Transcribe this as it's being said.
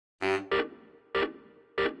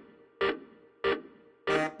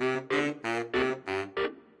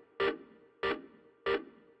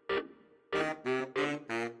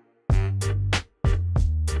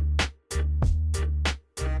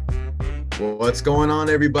What's going on,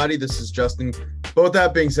 everybody? This is Justin. Both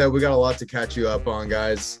that being said, we got a lot to catch you up on,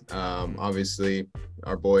 guys. Obviously,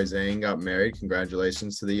 our boy Zane got married.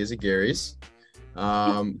 Congratulations to the Zags.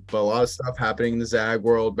 But a lot of stuff happening in the Zag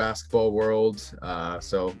world, basketball world.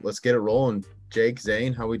 So let's get it rolling. Jake,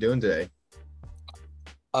 Zane, how we doing today?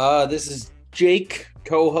 This is Jake,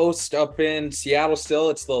 co-host up in Seattle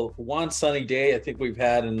still. It's the one sunny day I think we've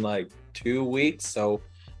had in like 2 weeks. So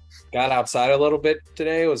got outside a little bit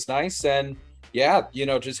today. It was nice. And yeah,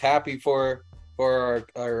 just happy for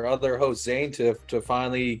our other host Zane to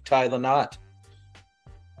finally tie the knot.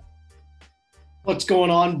 What's going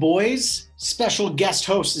on, boys? Special guest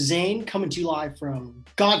host Zane coming to you live from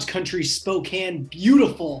God's country, Spokane.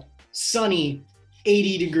 Beautiful, sunny,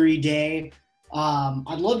 80-degree day.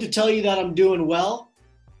 I'd love to tell you that I'm doing well,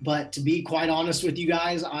 but to be quite honest with you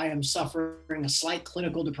guys, I am suffering a slight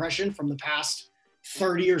clinical depression from the past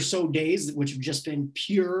 30 or so days, which have just been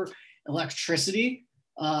pure electricity.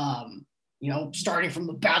 Starting from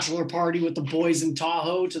the bachelor party with the boys in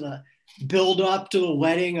Tahoe to the build up to the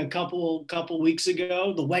wedding a couple weeks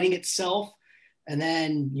ago, the wedding itself, and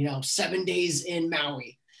then 7 days in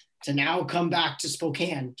Maui to now come back to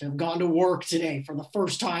Spokane, to have gone to work today for the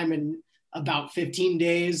first time in about 15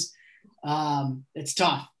 days. It's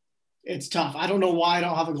tough. I don't know why I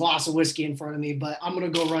don't have a glass of whiskey in front of me, but I'm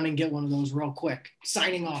going to go run and get one of those real quick.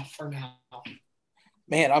 Signing off for now.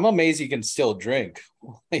 Man, I'm amazed you can still drink.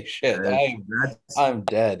 Holy shit. I'm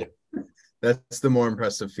dead. That's the more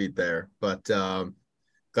impressive feat there. But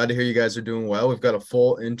glad to hear you guys are doing well. We've got a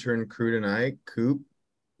full intern crew tonight. Coop,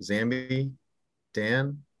 Zambi,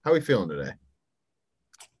 Dan. How are we feeling today?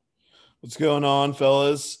 What's going on,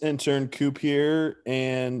 fellas? Intern Coop here.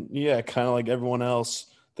 And yeah, kind of like everyone else,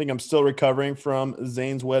 I think I'm still recovering from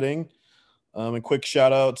Zane's wedding. A quick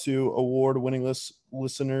shout out to award-winning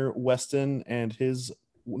listener Weston and his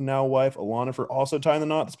now wife Alana for also tying the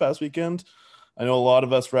knot this past weekend. I know a lot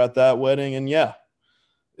of us were at that wedding, and yeah,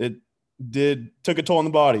 it took a toll on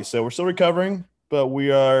the body. So we're still recovering, but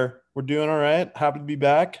we're doing all right. Happy to be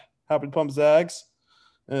back. Happy to pump Zags,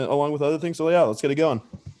 along with other things. So yeah, let's get it going.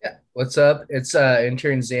 Yeah, what's up? It's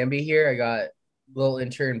intern Zambi here. I got little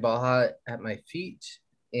intern Baja at my feet,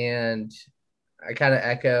 and I kind of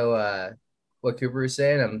echo what Cooper was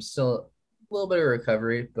saying. I'm still a little bit of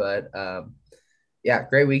recovery, but yeah,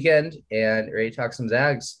 great weekend and ready to talk some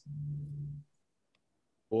Zags.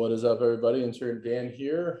 What is up, everybody? Intern Dan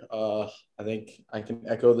here. I think I can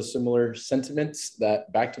echo the similar sentiments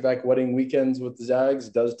that back-to-back wedding weekends with the Zags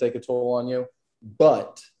does take a toll on you,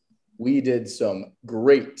 but we did some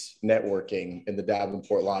great networking in the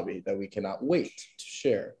Davenport lobby that we cannot wait to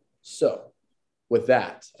share. So with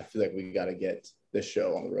that, I feel like we got to get this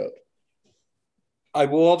show on the road. I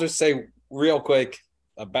will just say real quick,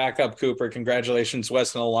 a backup Cooper, congratulations,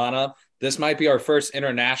 Wes and Alana. This might be our first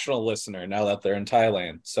international listener now that they're in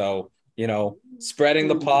Thailand. So, spreading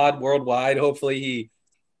the pod worldwide. Hopefully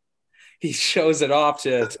he shows it off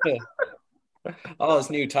to all his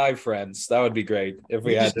new Thai friends. That would be great if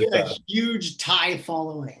we had a huge Thai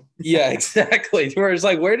following. Yeah, exactly. Where it's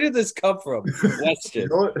like, where did this come from? Weston.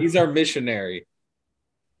 He's our missionary.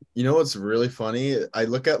 You know what's really funny? I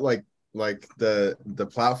look at like the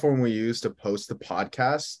platform we use to post the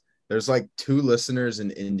podcast. There's like 2 listeners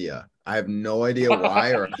in India. I have no idea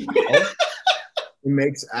why or how. It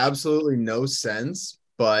makes absolutely no sense,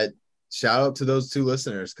 but shout out to those 2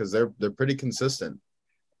 listeners because they're pretty consistent.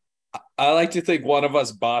 I like to think one of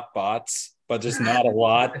us bought bots, but just not a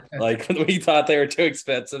lot. Like we thought they were too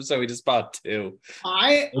expensive, so we just bought 2.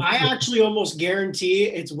 I actually almost guarantee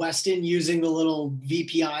it's Weston using the little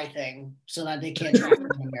VPI thing so that they can't track from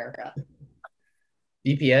America.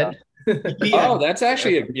 VPN? Oh, that's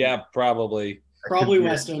actually probably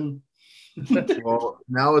Weston. Well,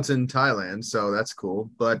 now it's in Thailand, so that's cool.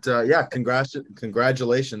 But yeah,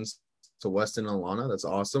 congratulations to Weston and Alana. That's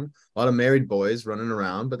awesome. A lot of married boys running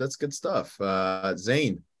around, but that's good stuff.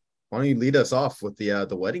 Zane, why don't you lead us off with the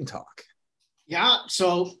wedding talk? Yeah,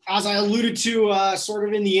 so as I alluded to sort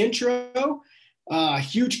of in the intro, a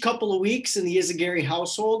huge couple of weeks in the Izagiri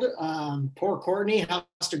household. Poor Courtney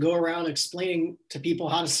has to go around explaining to people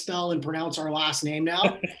how to spell and pronounce our last name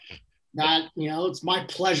now. That, it's my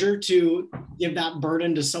pleasure to give that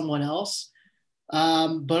burden to someone else.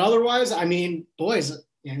 But otherwise, I mean, boys,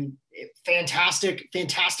 fantastic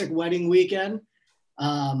wedding weekend.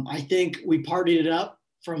 I think we partied it up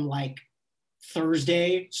from like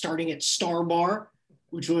Thursday, starting at Star Bar,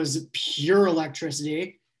 which was pure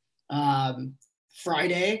electricity.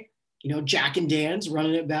 Friday, Jack and Dan's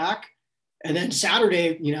running it back. And then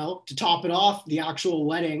Saturday, to top it off, the actual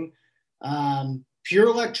wedding, pure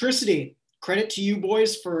electricity. credit to you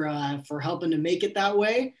boys for helping to make it that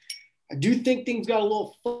way. I do think things got a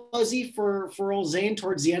little fuzzy for old Zane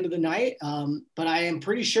towards the end of the night, but I am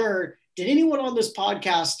pretty sure. Did anyone on this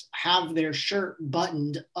podcast have their shirt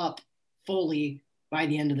buttoned up fully by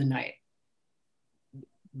the end of the night?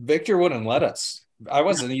 Victor wouldn't let us. I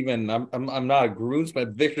wasn't even. I'm not a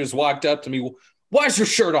groomsman. Victor just walked up to me. Why is your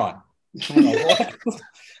shirt on? I'm like, what?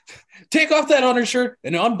 Take off that undershirt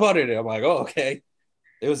and unbutton it. I'm like, oh, okay.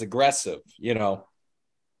 It was aggressive,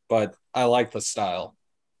 but I like the style.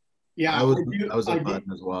 Yeah, I was a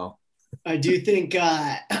button as well. I do think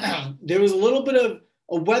there was a little bit of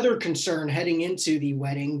a weather concern heading into the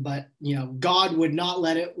wedding, but God would not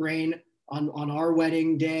let it rain on our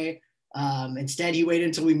wedding day. Instead, he waited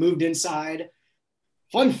until we moved inside.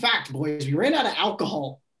 Fun fact, boys, we ran out of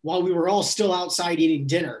alcohol while we were all still outside eating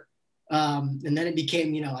dinner. And then it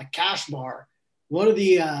became, a cash bar. One of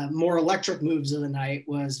the more electric moves of the night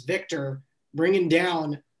was Victor bringing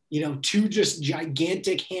down, two just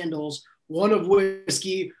gigantic handles, one of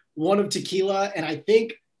whiskey, one of tequila. And I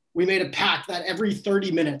think we made a pact that every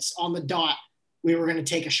 30 minutes on the dot, we were going to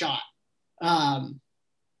take a shot. And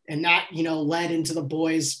that, led into the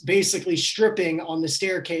boys basically stripping on the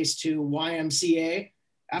staircase to YMCA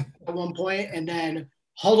at one point, and then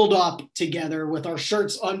huddled up together with our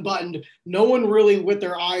shirts unbuttoned. No one really with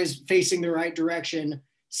their eyes facing the right direction,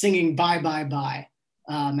 singing Bye, Bye, Bye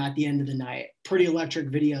at the end of the night. Pretty electric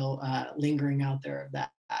video lingering out there of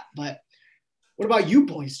that. But what about you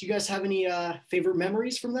boys? Do you guys have any favorite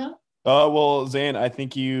memories from that? Well, Zane, I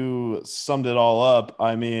think you summed it all up.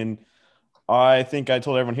 I mean, I think I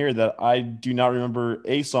told everyone here that I do not remember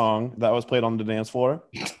a song that was played on the dance floor.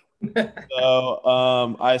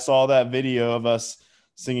 So I saw that video of us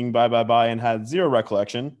singing Bye, Bye, Bye and had zero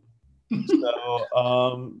recollection.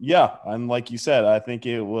 So, yeah, and like you said, I think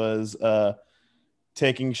it was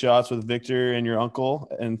taking shots with Victor and your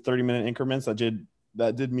uncle in 30-minute increments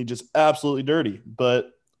that did me just absolutely dirty,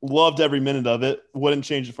 but loved every minute of it. Wouldn't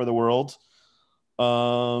change it for the world.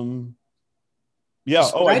 Yeah.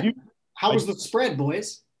 How was the spread,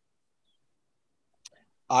 boys?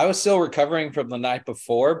 I was still recovering from the night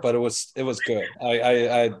before, but it was good.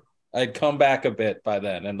 I'd come back a bit by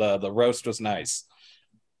then, and the roast was nice.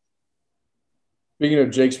 Speaking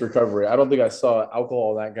of Jake's recovery, I don't think I saw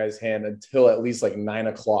alcohol in that guy's hand until at least like 9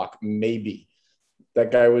 o'clock, maybe.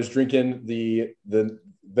 That guy was drinking the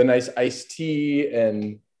nice iced tea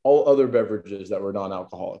and all other beverages that were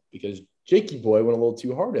non-alcoholic, because Jakey boy went a little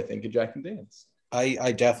too hard, I think, at Jack and Dan's.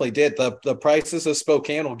 I definitely did. The prices of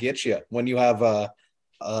Spokane will get you when you have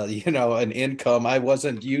an income. I was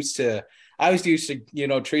used to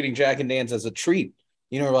treating Jack and Dan's as a treat.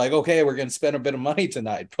 Like, okay, we're going to spend a bit of money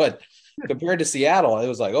tonight. But compared to Seattle, it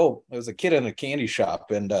was like, oh, it was a kid in a candy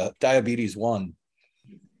shop, and diabetes won.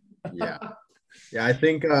 Yeah. Yeah, I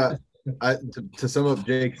think to sum up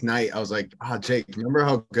Jake's night, I was like, Jake, remember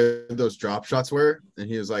how good those drop shots were? And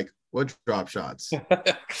he was like, what drop shots?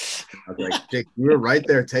 I was like, Jake, you were right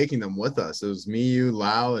there taking them with us. It was me, you,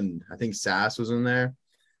 Lau, and I think Sass was in there.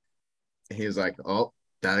 And he was like, oh,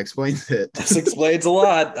 that explains it. This explains a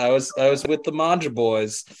lot. I was with the Manja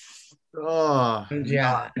boys. Oh,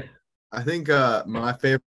 Yeah. I think my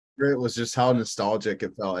favorite was just how nostalgic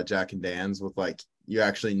it felt at Jack and Dan's with like you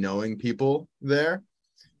actually knowing people there.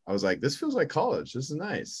 I was like, this feels like college. This is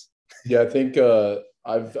nice. Yeah, I think I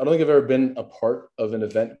don't think I've ever been a part of an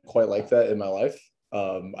event quite like that in my life.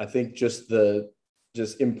 I think just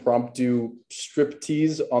impromptu strip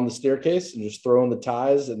tease on the staircase and just throwing the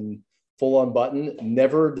ties and full on button.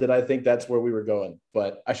 Never did I think that's where we were going,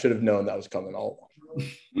 but I should have known that was coming all along.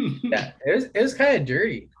 Yeah, it was kind of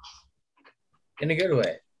dirty in a good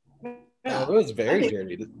way. Yeah, it was very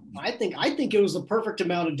dirty. I think it was the perfect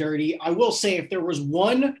amount of dirty. I will say, if there was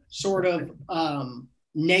one sort of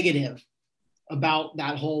negative about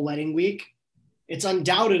that whole wedding week, it's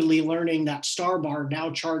undoubtedly learning that Star Bar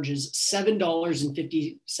now charges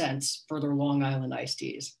 $7.50 for their Long Island iced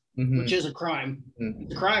teas, which is a crime.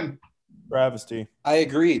 It's a crime. Travesty. I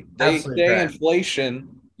agree. They say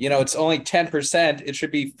inflation, it's only 10%. It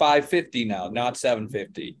should be $5.50 now, not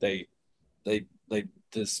 $7.50. They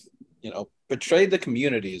just betrayed the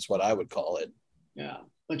community is what I would call it. Yeah.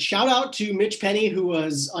 But shout out to Mitch Penny, who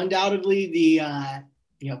was undoubtedly the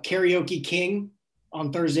karaoke king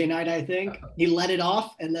on Thursday night. I think he led it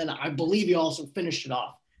off, and then I believe he also finished it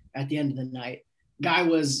off at the end of the night. Guy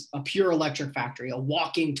was a pure electric factory, a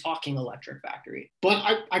walking, talking electric factory.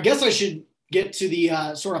 But I guess I should get to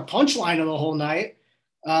the sort of punchline of the whole night.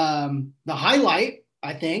 The highlight,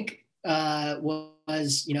 I think,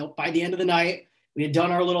 was by the end of the night, We had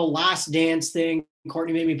done our little last dance thing.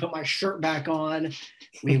 Courtney made me put my shirt back on.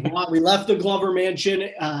 We left the Glover Mansion.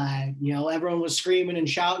 Everyone was screaming and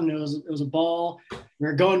shouting. It was a ball. We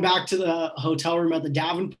were going back to the hotel room at the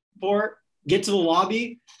Davenport. Get to the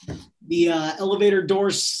lobby. The elevator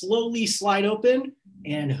doors slowly slide open.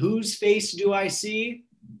 And whose face do I see?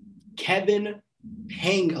 Kevin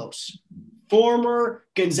Pangos, former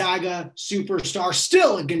Gonzaga superstar,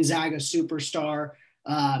 still a Gonzaga superstar,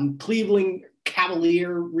 Cleveland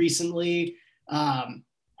Cavalier recently. I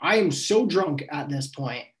am so drunk at this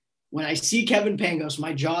point. When I see Kevin Pangos,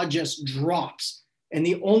 my jaw just drops. And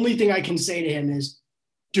the only thing I can say to him is,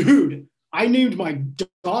 dude, I named my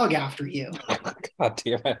dog after you. God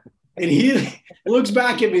damn it. And he looks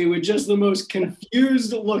back at me with just the most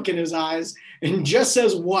confused look in his eyes and just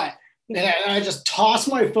says, what? And I just toss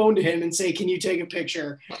my phone to him and say, can you take a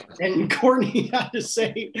picture? And Courtney had to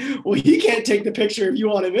say, well, he can't take the picture if you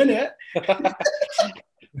want him in it.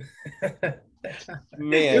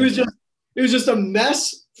 Man. It was just a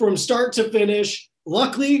mess from start to finish.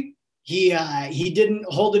 Luckily, he didn't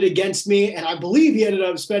hold it against me. And I believe he ended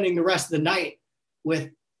up spending the rest of the night with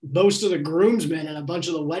most of the groomsmen and a bunch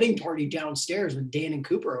of the wedding party downstairs with Dan and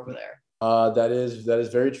Cooper over there. That is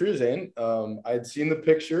very true, Zane. I'd seen the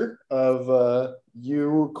picture of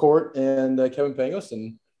you, Court, and Kevin Pangos,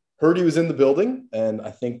 and heard he was in the building. And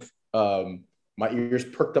I think my ears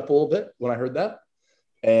perked up a little bit when I heard that.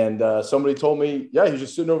 And somebody told me, yeah, he's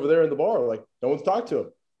just sitting over there in the bar, like no one's talked to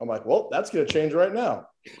him. I'm like, well, that's gonna change right now.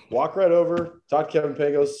 Walk right over, talk to Kevin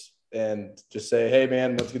Pangos, and just say, hey,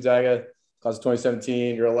 man, what's Gonzaga? Class of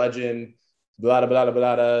 2017, you're a legend. Blah, blah, blah,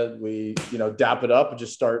 blah, blah. We, dap it up and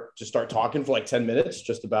just start talking for like 10 minutes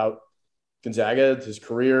just about Gonzaga, his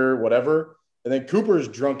career, whatever. And then Cooper's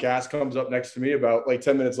drunk ass comes up next to me about like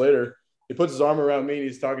 10 minutes later. He puts his arm around me and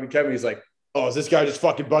he's talking to Kevin. He's like, oh, is this guy just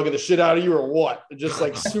fucking bugging the shit out of you or what? Just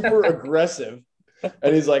like super aggressive.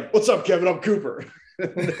 And he's like, what's up, Kevin? I'm Cooper.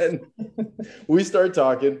 And then we start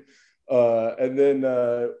talking. And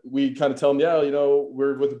then we kind of tell him, yeah,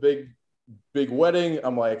 we're with a big wedding.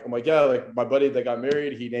 I'm like, yeah, like my buddy that got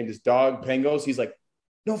married, he named his dog Pangos. He's like,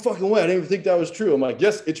 no fucking way. I didn't even think that was true. I'm like,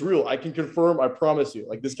 yes, it's real. I can confirm. I promise you.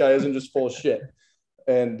 Like, this guy isn't just full of shit.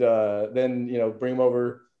 And then, bring him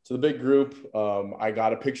over to the big group. I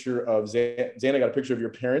got a picture of Zane. I got a picture of your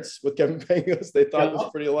parents with Kevin Pangos. They thought it was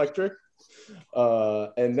pretty electric.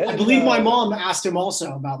 And then I believe my mom asked him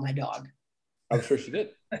also about my dog. I'm sure she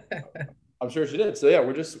did. So yeah,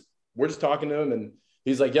 we're just talking to him, and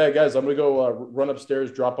he's like, yeah, guys, I'm going to go run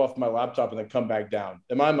upstairs, drop off my laptop, and then come back down.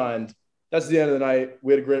 In my mind, that's the end of the night.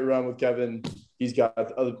 We had a great run with Kevin. He's got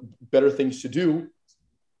other better things to do.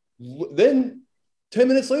 Then 10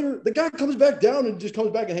 minutes later, the guy comes back down and just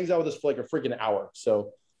comes back and hangs out with us for like a freaking hour.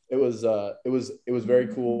 So it was very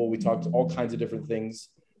cool. We talked all kinds of different things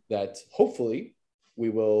that hopefully we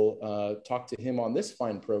will talk to him on this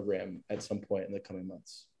fine program at some point in the coming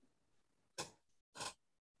months.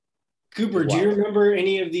 Cooper, do you remember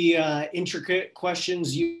any of the intricate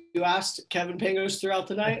questions you asked Kevin Pangos throughout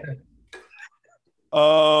the night?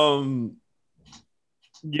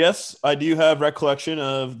 Yes, I do have recollection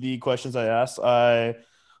of the questions I asked. I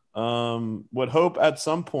would hope at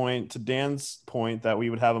some point, to Dan's point, that we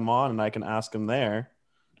would have him on and I can ask him there,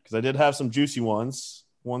 because I did have some juicy ones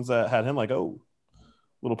that had him like, oh, a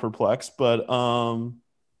little perplexed. But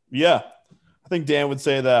yeah. I think Dan would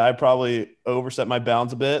say that I probably overstepped my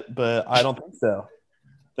bounds a bit, but I don't think so.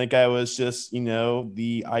 I think I was just,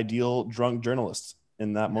 the ideal drunk journalist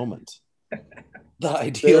in that moment. The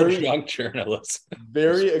ideal drunk journalist.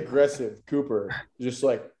 Very aggressive, Cooper. Just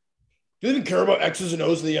like, you didn't care about X's and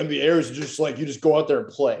O's in the NBA, or is it just like you just go out there and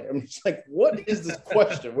play? I'm just like, what is this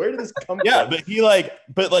question? Where did this come from? Yeah, but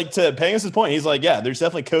to Pangos' point, he's like, yeah, there's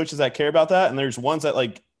definitely coaches that care about that, and there's ones that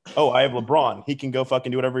like, oh, I have LeBron. He can go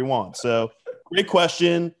fucking do whatever he wants. So great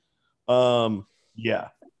question. Yeah,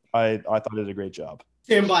 I thought it did a great job.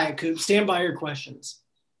 Stand by it, Coop. Stand by your questions.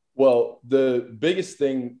 Well, the biggest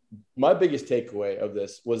thing, my biggest takeaway of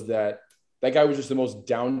this was that guy was just the most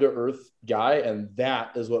down-to-earth guy, and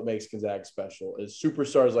that is what makes Gonzaga special, is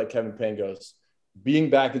superstars like Kevin Pangos being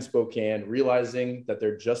back in Spokane, realizing that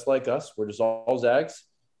they're just like us. We're just all Zags.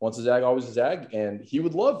 Once a Zag, always a Zag, and he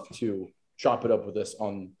would love to chop it up with us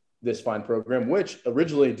on this fine program, which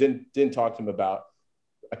originally didn't talk to him about.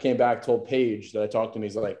 I came back, told Paige that I talked to him.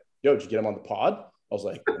 He's like, yo, did you get him on the pod? I was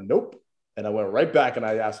like, nope. And I went right back and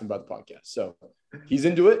I asked him about the podcast. So he's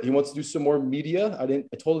into it. He wants to do some more media. I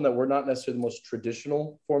told him that we're not necessarily the most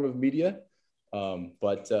traditional form of media.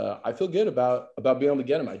 But I feel good about being able to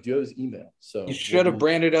get him. I do have his email. So You should have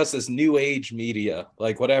branded us as new age media,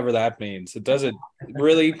 like whatever that means. It doesn't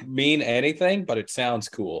really mean anything, but it sounds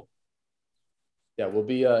cool. Yeah, we'll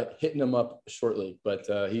be hitting him up shortly. But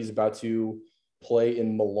he's about to play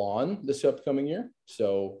in Milan this upcoming year.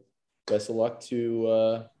 So best of luck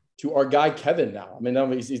to our guy Kevin now. I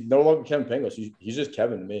mean, he's no longer Kevin Pangos. He's just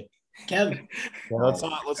Kevin to me. Kevin. Yeah, let's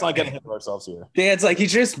not get ahead of ourselves here. Dan's like,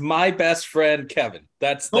 he's just my best friend, Kevin.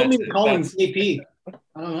 Told me to call him KP.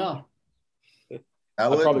 I don't know. That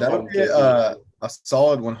would be a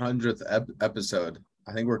solid 100th episode.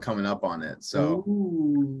 I think we're coming up on it. So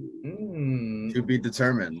to be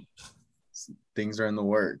determined. Things are in the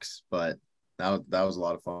works, but that was a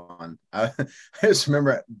lot of fun. I just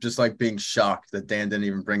remember just like being shocked that Dan didn't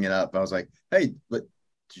even bring it up. I was like, hey, but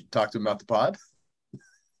did you talk to him about the pod?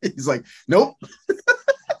 He's like, nope.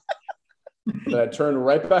 And I turned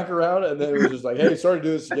right back around, and then it was just like, hey, sorry to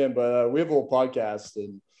do this again, but we have a little podcast,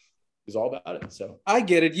 and he's all about it. So I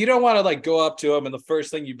get it. You don't want to like go up to him, and the first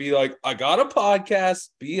thing you'd be like, I got a podcast,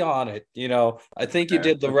 be on it. I think you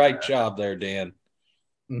did the right job there, Dan.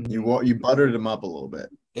 You buttered him up a little bit.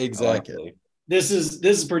 Exactly. I like it. This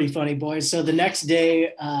is pretty funny, boys. So the next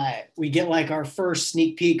day, we get like our first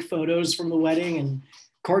sneak peek photos from the wedding, and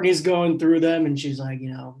Courtney's going through them, and she's like,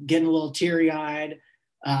 getting a little teary-eyed.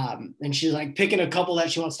 And she's like picking a couple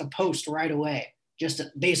that she wants to post right away, just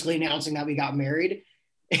basically announcing that we got married.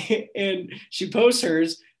 And she posts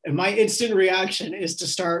hers, and my instant reaction is to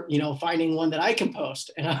start, finding one that I can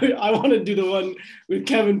post. And I want to do the one with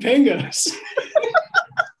Kevin Pangos.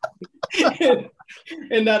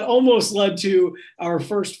 and that almost led to our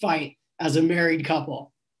first fight as a married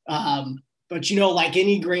couple. But like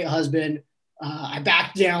any great husband, I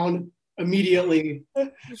backed down immediately,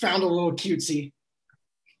 found a little cutesy.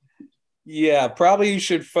 Yeah, probably you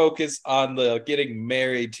should focus on the getting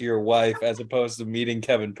married to your wife as opposed to meeting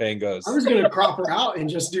Kevin Pangos. I was going to crop her out and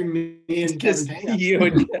just do me and Kevin Pangos. You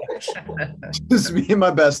and Just me and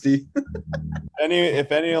my bestie.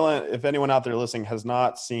 If anyone out there listening has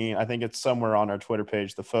not seen, I think it's somewhere on our Twitter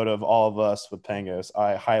page, the photo of all of us with Pangos,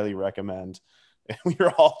 I highly recommend. We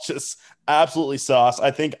were all just absolutely sauce.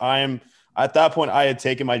 I think at that point, I had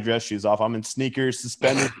taken my dress shoes off. I'm in sneakers,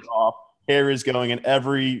 suspenders off, hair is going in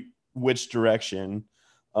every which direction.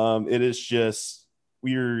 It is just,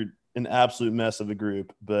 we're an absolute mess of a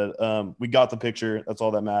group, but we got the picture. That's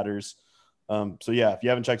all that matters. So yeah, if you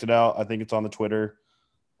haven't checked it out, I think it's on the Twitter.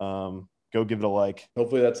 Go give it a like.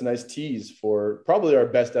 Hopefully that's a nice tease for probably our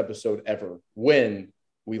best episode ever when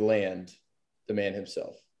we land the man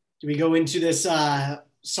himself. Do we go into this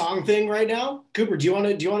song thing right now? Cooper, do you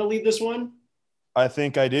want to lead this one? I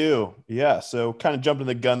think I do. Yeah. So kind of jumping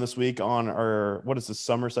the gun this week on our, what is the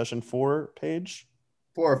summer session 4 page?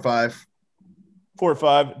 4 or 5. 4 or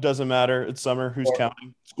 5, doesn't matter. It's summer. Who's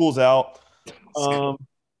counting? School's out.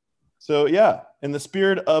 So yeah, in the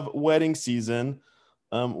spirit of wedding season,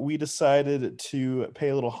 we decided to pay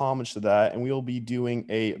a little homage to that, and we'll be doing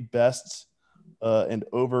a best and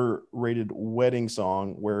overrated wedding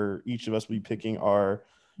song where each of us will be picking our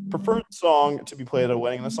preferred song to be played at a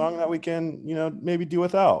wedding and a song that we can, maybe do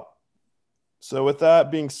without. So with that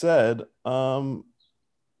being said,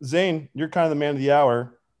 Zane, you're kind of the man of the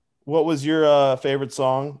hour. What was your favorite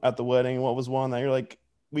song at the wedding? What was one that you're like,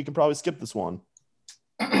 we could probably skip this one?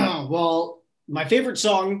 Well, my favorite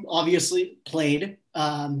song obviously played.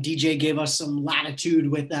 DJ gave us some latitude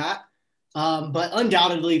with that. But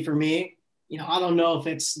undoubtedly for me, I don't know if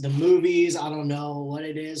it's the movies, I don't know what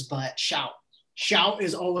it is, but Shout. Shout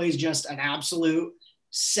is always just an absolute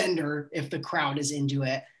sender if the crowd is into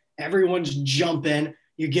it. Everyone's jumping.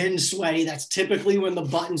 You're getting sweaty. That's typically when the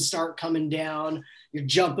buttons start coming down. You're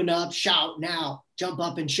jumping up, shout now. Jump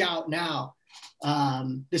up and shout now.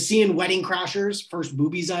 The scene Wedding Crashers, first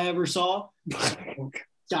boobies I ever saw.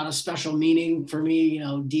 Got a special meaning for me,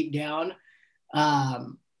 deep down.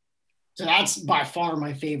 So that's by far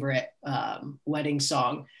my favorite wedding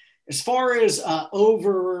song. As far as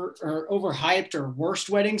overhyped or worst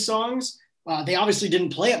wedding songs, they obviously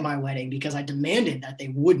didn't play at my wedding because I demanded that they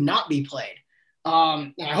would not be played.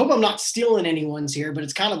 And I hope I'm not stealing anyone's here, but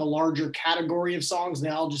it's kind of a larger category of songs. They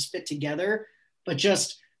all just fit together, but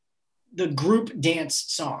just the group dance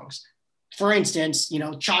songs. For instance,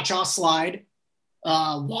 Cha-Cha Slide,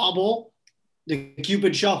 Wobble, the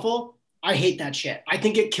Cupid Shuffle. I hate that shit. I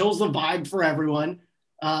think it kills the vibe for everyone.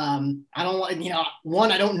 I don't like,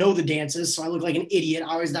 I don't know the dances, so I look like an idiot.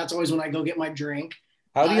 That's always when I go get my drink.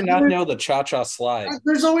 How do you not know the Cha-Cha Slide?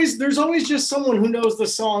 There's always just someone who knows the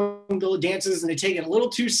song, the dances, and they take it a little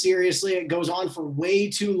too seriously. It goes on for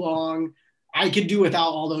way too long. I could do without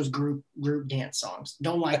all those group dance songs.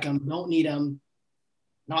 Don't like them. Don't need them.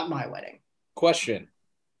 Not my wedding. Question.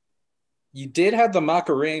 You did have the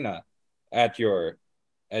Macarena at your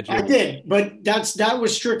I did, but that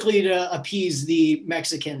was strictly to appease the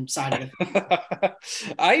Mexican side of it.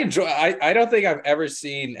 I don't think I've ever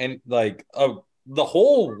seen and like the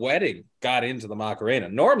whole wedding got into the Macarena.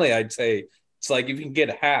 Normally I'd say it's like if you can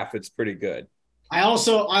get half, it's pretty good. I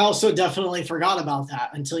also definitely forgot about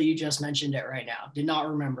that until you just mentioned it right now. Did not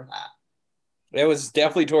remember that. It was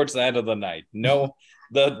definitely towards the end of the night. No,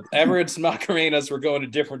 the Everett's Macarenas were going to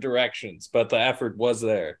different directions, but the effort was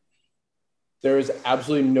there. There is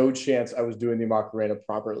absolutely no chance I was doing the Macarena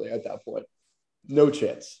properly at that point. No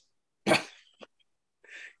chance.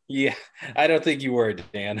 Yeah, I don't think you were,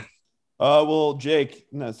 Dan. Well, Jake,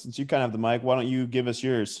 since you kind of have the mic, why don't you give us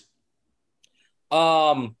yours?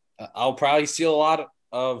 I'll probably steal a lot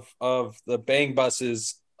of the Bang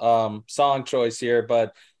Bus's song choice here,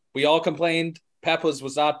 but we all complained Peppa's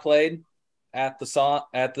was not played at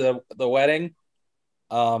the wedding.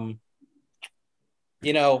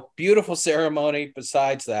 Beautiful ceremony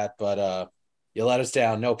besides that, but you let us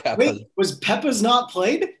down. No Peppa. Wait, was Peppa's not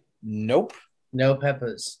played? Nope. No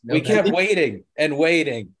Peppas. No we Peppas. kept waiting and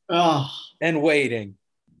waiting and waiting.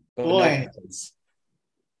 But boy, no Peppas.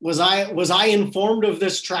 Was I informed of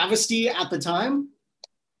this travesty at the time?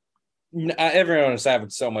 Everyone was having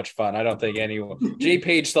so much fun. I don't think anyone. J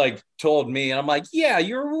Page told me, and I'm like, yeah,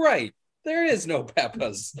 you're right. There is no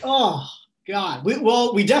Peppas. Oh God.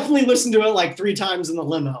 We definitely listened to it 3 times in the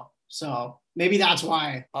limo. So maybe that's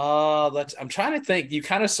why. I'm trying to think.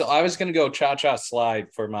 I was gonna go Cha Cha Slide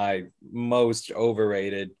for my most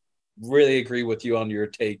overrated. Really agree with you on your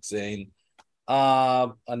take, Zane.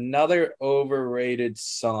 Another overrated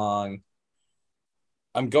song.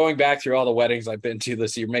 I'm going back through all the weddings I've been to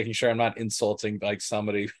this year, making sure I'm not insulting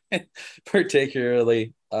somebody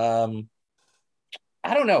particularly.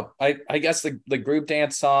 I don't know. I guess the group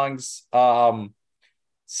dance songs.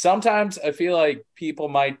 Sometimes I feel like people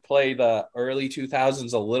might play the early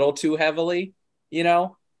 2000s a little too heavily. I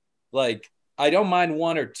don't mind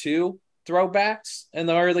 1 or 2 throwbacks in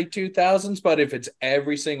the early 2000s, but if it's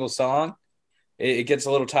every single song, it gets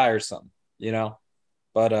a little tiresome.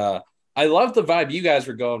 But I love the vibe you guys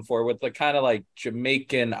were going for with the kind of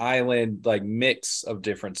Jamaican island mix of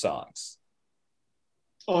different songs.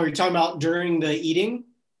 Oh, you're talking about during the eating?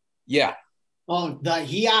 Yeah. Well,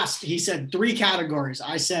 he said 3 categories.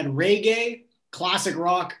 I said reggae, classic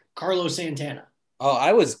rock, Carlos Santana. Oh,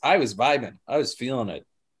 I was vibing. I was feeling it.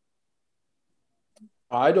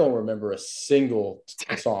 I don't remember a single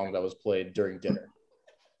song that was played during dinner.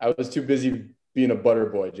 I was too busy being a butter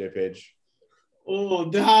boy, J Page. Oh,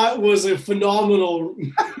 that was a phenomenal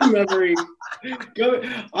memory.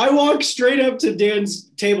 I walked straight up to Dan's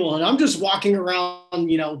table and I'm just walking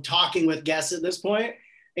around, talking with guests at this point.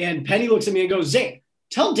 And Penny looks at me and goes, Zane,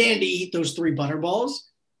 tell Dan to eat those 3 butterballs.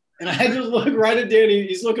 And I just look right at Danny.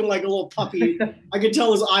 He's looking like a little puppy. I could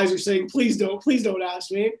tell his eyes are saying, please don't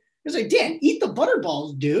ask me. He's like, Dan, eat the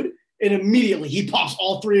butterballs, dude. And immediately he pops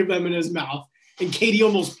all 3 of them in his mouth. And Katie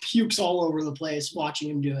almost pukes all over the place watching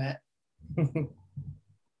him do it.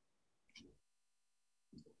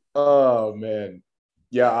 Oh man,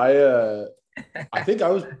 yeah. I think I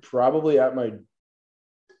was probably at my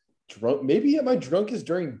drunkest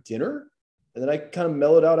during dinner, and then I kind of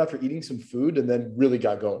mellowed out after eating some food, and then really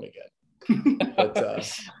got going again. But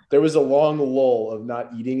there was a long lull of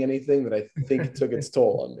not eating anything that I think took its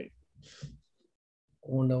toll on me.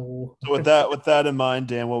 Oh no. So with that in mind,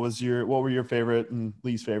 Dan, what were your favorite and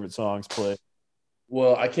least favorite songs played?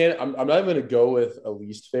 Well, I'm not even going to go with a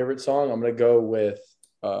least favorite song. I'm going to go with,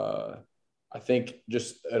 I think,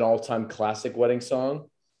 just an all-time classic wedding song.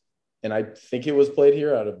 And I think it was played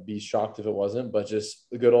here. I'd be shocked if it wasn't, but just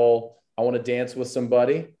the good old, I want to dance with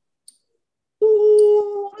somebody. Ooh,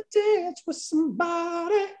 I want to dance with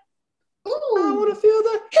somebody. Ooh, I want to feel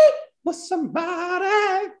the heat with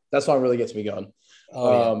somebody. That song really gets me going.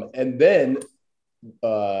 Oh, yeah. And then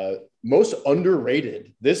most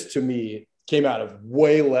underrated, this to me came out of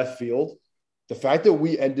way left field. The fact that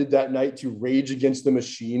we ended that night to Rage Against the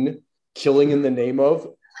Machine, Killing in the Name of,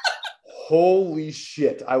 holy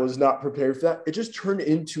shit, I was not prepared for that. It just turned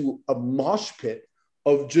into a mosh pit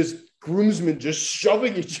of just groomsmen just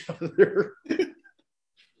shoving each other.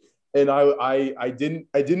 And I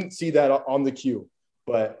didn't see that on the cue,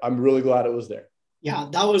 but I'm really glad it was there. Yeah,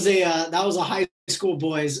 that was a high school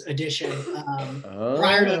boys edition.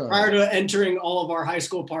 Prior to entering all of our high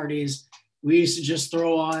school parties, we used to just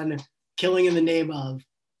throw on Killing in the Name of,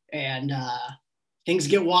 and things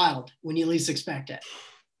get wild when you least expect it.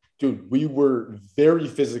 dude, we were very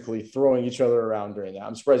physically throwing each other around during that.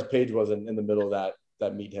 I'm surprised Paige wasn't in the middle of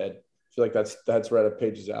that meathead. I feel like that's right up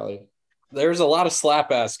Paige's alley. There's a lot of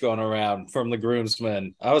slap ass going around from the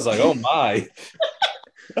groomsmen. I was like, oh my.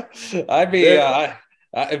 I'd be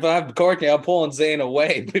if I'm Courtney, I'm pulling Zane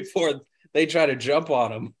away before they try to jump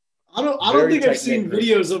on him. I don't think I've seen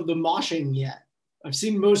videos of the moshing yet. I've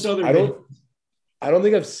seen most other videos. I don't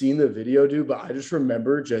think I've seen the video, dude, but I just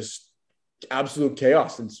remember just absolute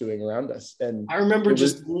chaos ensuing around us. And I remember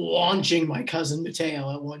just launching my cousin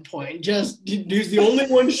Mateo at one point. Just he's the only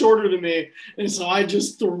one shorter than me, and so I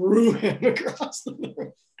just threw him across the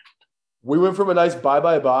room. We went from a nice bye.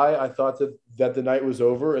 I thought that the night was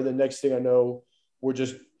over, and the next thing I know, we're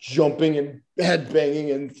just jumping and head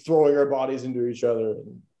banging and throwing our bodies into each other.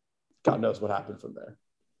 And God knows what happened from there.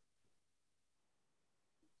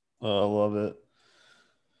 Oh, I love it.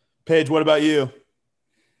 Paige, what about you?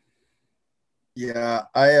 Yeah,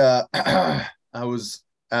 I I was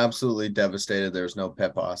absolutely devastated. There's no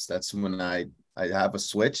Pepos. That's when I have a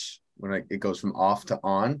switch when it goes from off to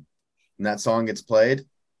on, and that song gets played,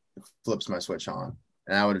 it flips my switch on,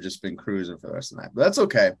 and I would have just been cruising for the rest of the night. But that's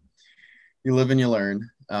okay. You live and you learn.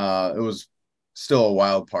 It was still a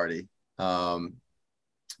wild party.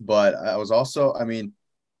 But I was also, I mean,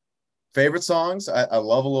 favorite songs. I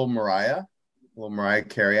love a little Mariah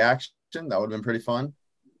Carey action. That would have been pretty fun.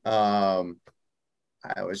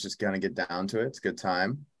 I was just gonna get down to it. It's a good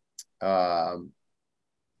time.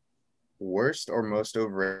 Worst or most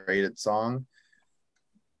overrated song?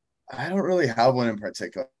 I don't really have one in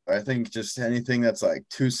particular. I think just anything that's like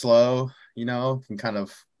too slow, can kind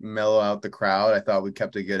of mellow out the crowd. I thought we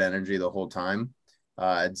kept a good energy the whole time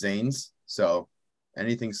at Zane's. So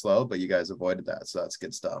anything slow, but you guys avoided that. So that's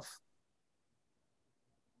good stuff.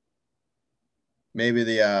 Maybe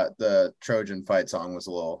the Trojan fight song was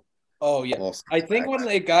a little. Oh yeah, I think when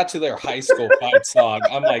they got to their high school fight song,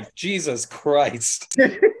 I'm like, Jesus Christ.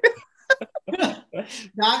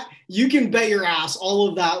 That you can bet your ass. All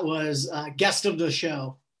of that was guest of the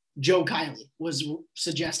show, Joe Kiley, was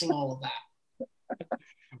suggesting all of that.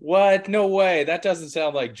 What? No way. That doesn't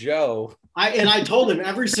sound like Joe. I told him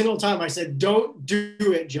every single time. I said, "Don't do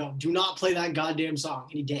it, Joe. Do not play that goddamn song."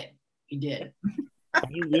 And he did. He did.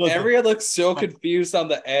 Everyone looks so confused on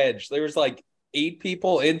the edge. There was like 8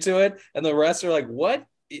 people into it, and the rest are like, "What?"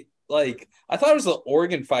 Like, I thought it was the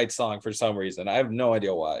Oregon fight song for some reason. I have no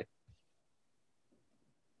idea why.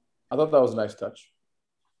 I thought that was a nice touch.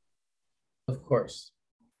 Of course.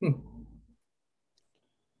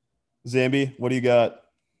 Zambi, what do you got?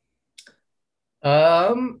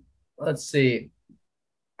 Let's see.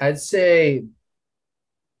 I'd say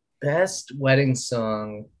best wedding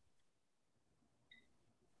song.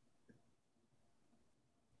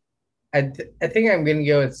 I think I'm gonna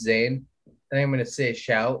go with Zane. I think I'm gonna say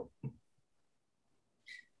Shout.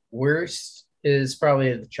 Worst is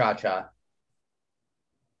probably the Cha Cha.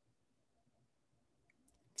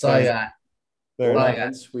 That's all I got. Fair All I enough.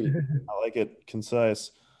 got. Sweet. I like it.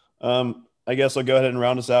 Concise. I guess I'll go ahead and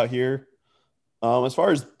round us out here. As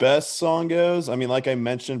far as best song goes, I mean, like I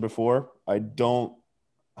mentioned before, I don't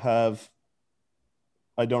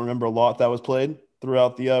remember a lot that was played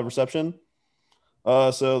throughout the reception.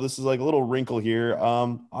 So this is like a little wrinkle here.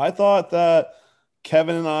 I thought that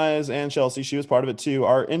Kevin and I's and Chelsea, she was part of it too.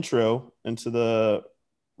 Our intro into the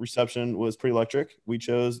reception was pretty electric. We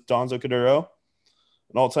chose Donzo Caduro,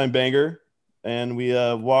 an all-time banger, and we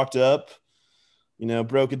walked up,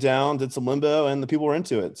 broke it down, did some limbo, and the people were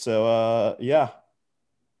into it. So yeah,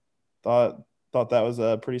 thought that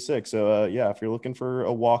was pretty sick. So yeah, if you're looking for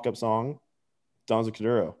a walk-up song, Donzo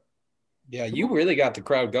Caduro. Yeah, you really got the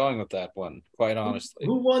crowd going with that one, quite honestly.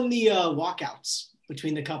 Who won the walkouts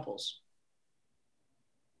between the couples?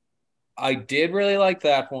 I did really like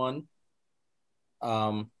that one.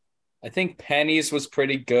 I think Penny's was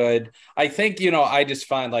pretty good. I think, I just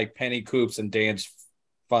find like Penny Coops and Dan's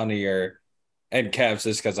funnier, and Kev's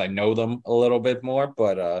just because I know them a little bit more.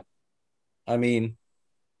 But I mean,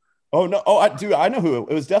 oh no, I know who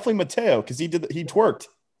it was. Definitely Mateo, because he twerked.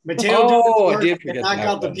 Mateo I did forget that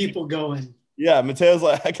got one. the people going. Yeah, Mateo's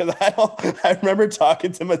like, because I remember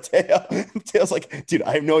talking to Mateo. Mateo's like, dude,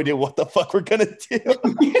 I have no idea what the fuck we're gonna do.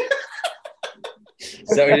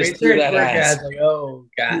 So he just threw that ass. Like, oh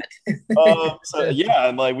god. So yeah,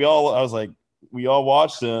 and like we all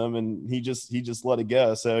watched him, and he just let it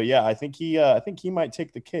go. So yeah, I think he might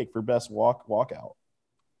take the cake for best walkout.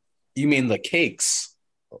 You mean the cakes?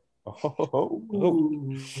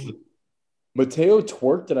 Oh. Mateo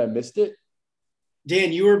twerked and I missed it.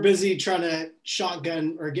 Dan, you were busy trying to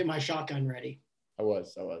shotgun or get my shotgun ready. I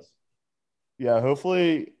was. Yeah,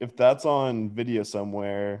 hopefully if that's on video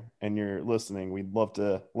somewhere and you're listening, we'd love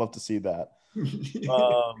to see that.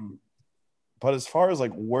 But as far as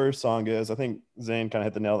like worst song is, I think Zane kind of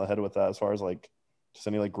hit the nail on the head with that. As far as like just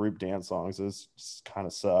any like group dance songs, is just kind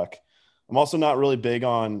of suck. I'm also not really big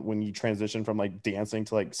on when you transition from like dancing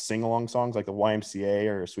to like sing along songs like the YMCA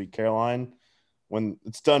or Sweet Caroline. When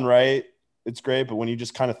it's done right, it's great. But when you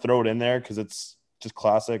just kind of throw it in there because it's just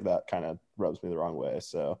classic, that kind of rubs me the wrong way.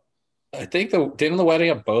 So I think didn't the wedding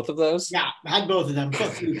have both of those? Yeah, I had both of them.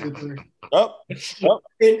 Fuck you, Cooper. oh,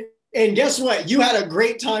 And guess what? You had a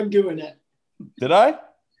great time doing it. did I?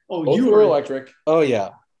 Oh, Both you were were electric. Oh yeah.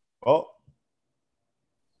 Oh,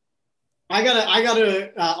 I got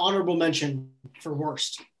a honorable mention for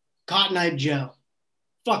worst. Cotton Eye Joe.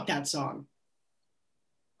 Fuck that song.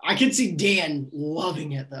 I can see Dan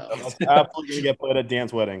loving it though. that's absolutely gonna get played at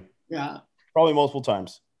Dan's wedding. Yeah. Probably multiple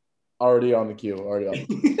times. Already on the queue.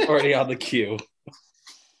 Already on the queue.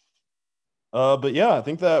 But yeah, I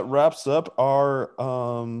think that wraps up our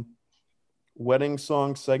wedding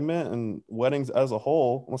song segment and weddings as a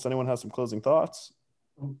whole, unless anyone has some closing thoughts.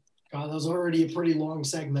 God, that was already a pretty long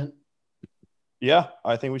segment. Yeah,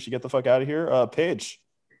 I think we should get the fuck out of here. Paige,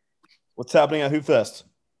 what's happening at Hoopfest?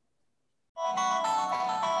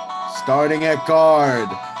 Starting at guard,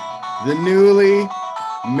 the newly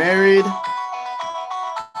married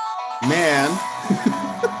man,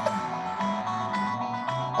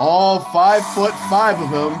 all 5'5" of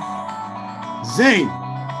him, Zane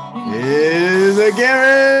is a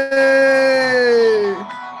Gary.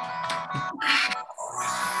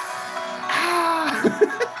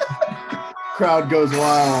 Crowd goes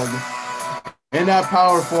wild. And that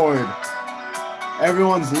power forward,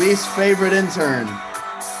 everyone's least favorite intern,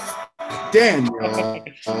 Daniel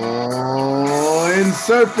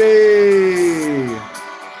Inserpi.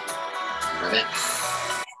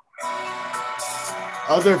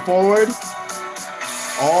 Other forward,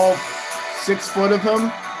 all 6 foot of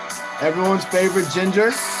him, everyone's favorite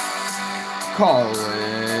ginger,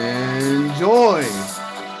 Colin Joy.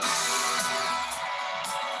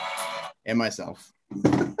 And myself.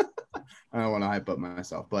 I don't want to hype up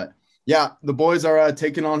myself, but yeah, the boys are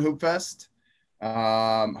taking on Hoopfest.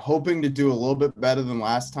 Hoping to do a little bit better than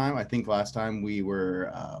last time. I think last time we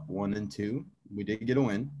were 1-2. We did get a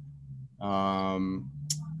win.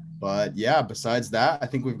 But yeah, besides that, I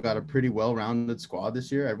think we've got a pretty well-rounded squad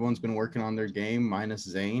this year. Everyone's been working on their game, minus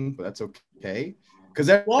Zane, but that's okay. Because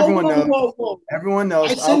everyone knows. Everyone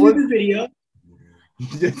knows. I sent you the video.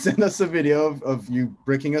 You did send us a video of you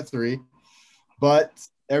bricking a 3. But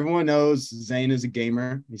everyone knows Zane is a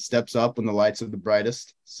gamer. He steps up when the lights are the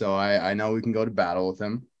brightest. So I know we can go to battle with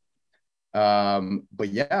him. But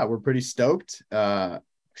yeah, we're pretty stoked.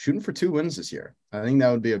 Shooting for 2 wins this year. I think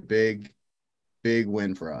that would be a big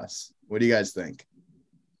win for us. What do you guys think?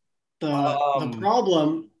 The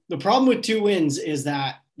problem with 2 wins is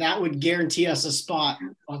that would guarantee us a spot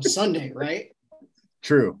on Sunday, right?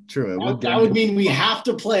 True. That would mean we have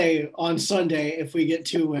to play on Sunday if we get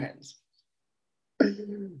 2 wins.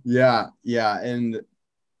 Yeah, and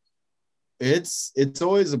it's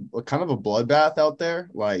always a kind of a bloodbath out there.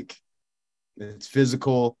 Like, it's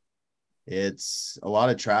physical, it's a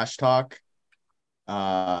lot of trash talk,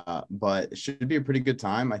 but it should be a pretty good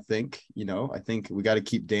time. I think I think we got to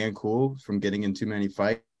keep Dan cool from getting in too many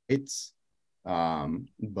fights,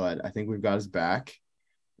 but I think we've got his back.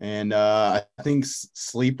 And I think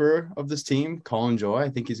sleeper of this team, Colin Joy, I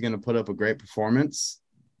think he's going to put up a great performance.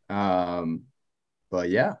 But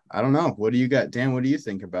yeah, I don't know. What do you got, Dan? What do you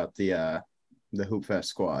think about the Hoopfest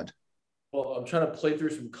squad? Well, I'm trying to play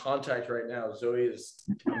through some contact right now. I'm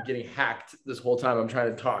getting hacked this whole time. I'm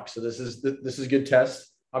trying to talk. So this is a good test.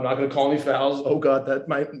 I'm not going to call any fouls. Oh God, that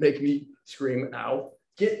might make me scream, ow.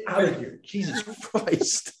 Get out of here. Jesus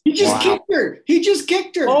Christ. He just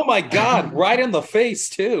kicked her. Oh my God, right in the face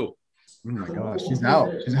too. Oh my gosh, she's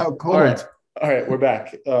out. She's out cold. All right, we're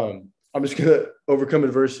back. I'm just gonna overcome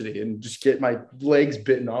adversity and just get my legs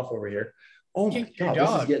bitten off over here. Oh my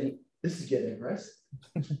God, this is getting aggressive.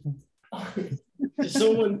 I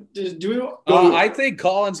think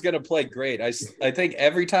Colin's gonna play great. I think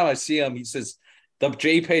every time I see him, he says the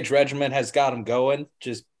J Page regiment has got him going.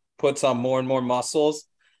 Just puts on more and more muscles.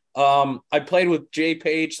 I played with J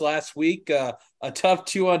Page last week. A tough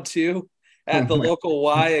 2-on-2 at the local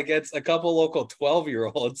Y against a couple local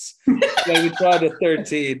 12-year-olds. So we tried to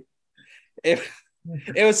 13. It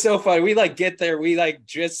was so fun. We get there. We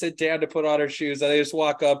just sit down to put on our shoes, and they just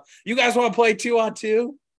walk up. You guys want to play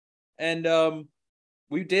 2-on-2? And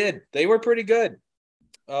we did. They were pretty good.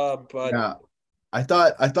 But yeah, I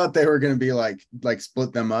thought they were gonna be like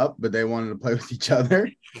split them up, but they wanted to play with each other.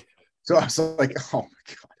 So I was like, oh my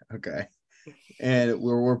God, okay. And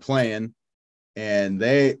we're playing, and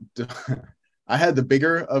I had the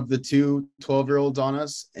bigger of the two 12-year-olds on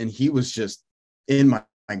us, and he was just in my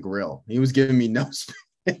grill. He was giving me no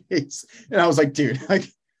space. And I was like, dude, like,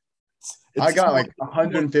 I got like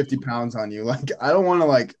 150 pounds on you. Like, I don't want to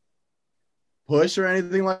like push or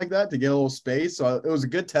anything like that to get a little space. So it was a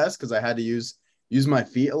good test because I had to use my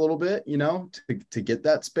feet a little bit, to get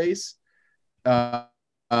that space.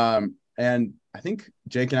 And I think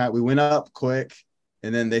Jake and I, we went up quick,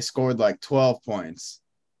 and then they scored like 12 points.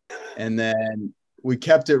 And then we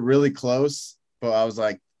kept it really close, but I was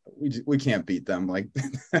like, we can't beat them. Like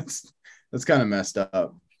that's kind of messed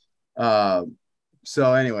up.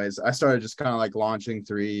 So anyways, I started just kind of like launching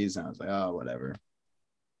threes, and I was like, oh, whatever.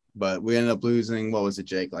 But we ended up losing, what was it,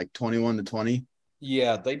 Jake? Like 21-20?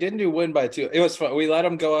 Yeah, they didn't do win by 2. It was fun. We let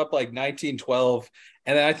them go up like 19-12.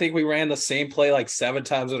 And then I think we ran the same play like 7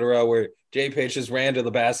 times in a row where Jay Page just ran to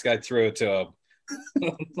the basket, I threw it to him.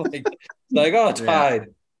 like, oh, tied.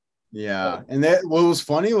 Yeah. And what was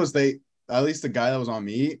funny was at least the guy that was on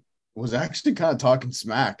me was actually kind of talking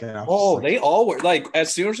smack. And I was they all were like,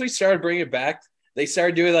 as soon as we started bringing it back, they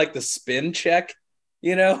started doing like the spin check,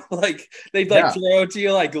 like they'd like throw it to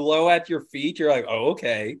you like low at your feet. You're like, oh,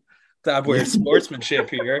 okay. Stop wearing sportsmanship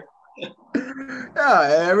here.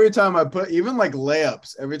 Yeah, every time I put, even like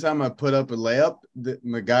layups, every time I put up a layup,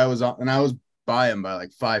 the guy was on, and I was by him by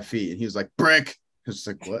like 5 feet, and he was like, brick. I was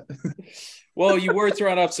like, what? Well, you were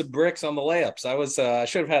throwing up some bricks on the layups. I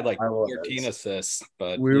should have had like 14 assists,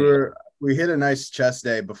 but we hit a nice chest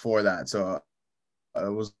day before that, so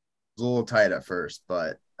it was a little tight at first,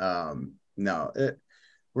 but no,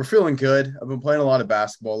 we're feeling good. I've been playing a lot of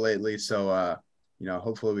basketball lately, so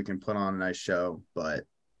hopefully we can put on a nice show. But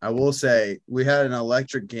I will say we had an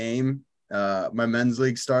electric game. My men's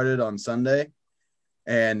league started on Sunday,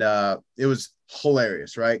 and it was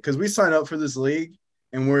hilarious, right? Because we signed up for this league,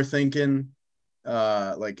 and we're thinking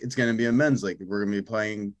like it's going to be a men's league. We're going to be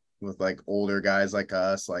playing with like older guys like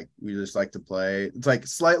us. Like we just like to play. It's like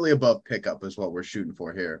slightly above pickup is what we're shooting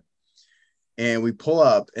for here. And we pull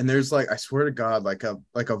up, and there's like, I swear to God, like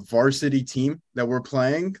a varsity team that we're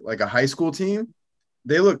playing, like a high school team.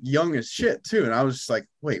 They look young as shit too. And I was just like,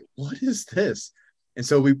 wait, what is this? And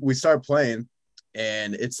so we start playing,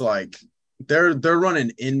 and it's like they're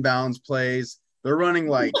running inbounds plays. They're running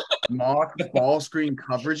like mock ball screen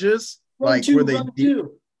coverages, like where they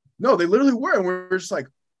no, they literally were. And we're just like,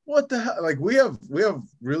 what the hell? Like we have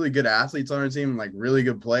really good athletes on our team, like really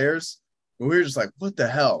good players. And we were just like, what the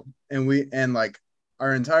hell? And like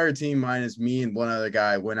our entire team minus me and one other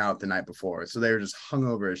guy went out the night before. So they were just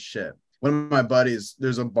hungover as shit. One of my buddies,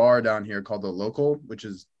 there's a bar down here called The Local, which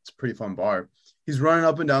is it's a pretty fun bar. He's running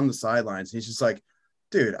up and down the sidelines. He's just like,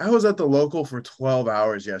 dude, I was at The Local for 12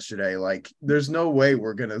 hours yesterday. Like, there's no way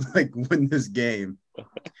we're going to like win this game.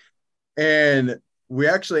 And we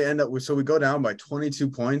actually end up with, so we go down by 22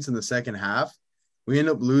 points in the second half. We end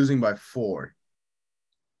up losing by 4.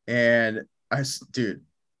 And dude,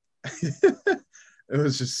 it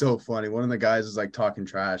was just so funny. One of the guys was like talking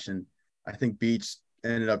trash, and I think Beach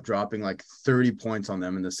ended up dropping like 30 points on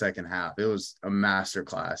them in the second half. It was a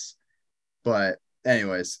masterclass. But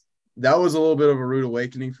anyways, that was a little bit of a rude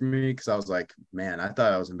awakening for me, because I was like, man, I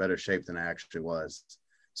thought I was in better shape than I actually was.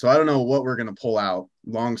 So I don't know what we're going to pull out.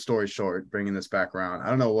 Long story short, bringing this back around, I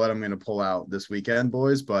don't know what I'm going to pull out this weekend,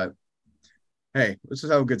 boys, but hey, let's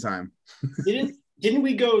just have a good time. Didn't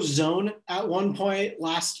we go zone at one point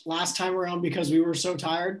last time around because we were so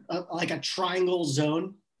tired? Like a triangle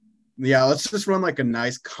zone? Yeah, let's just run like a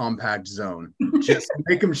nice compact zone. Just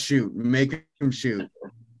make them shoot.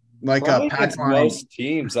 Like probably a pack line. Most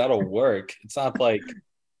teams, that'll work. It's not like,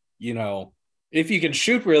 if you can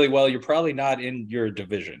shoot really well, you're probably not in your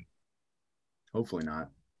division. Hopefully not.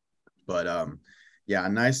 But yeah, a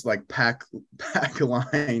nice like pack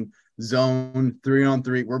line zone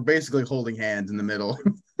 3-on-3. We're basically holding hands in the middle.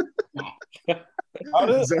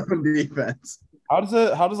 Zone defense. How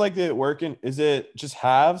does like it work? Is it just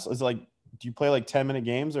halves? Is it like, do you play like 10-minute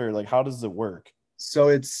games, or like how does it work? So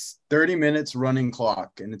it's 30 minutes running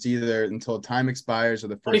clock, and it's either until time expires or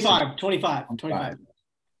the first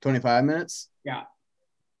 25 minutes. Yeah.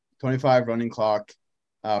 25 running clock.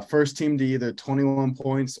 First team to either 21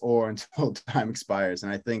 points or until time expires.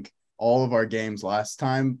 And I think all of our games last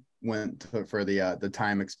time went for the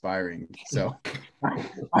time expiring. So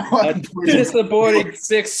disappointing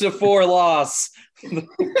 6-4 loss.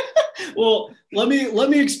 Well, let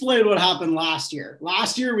me explain what happened last year.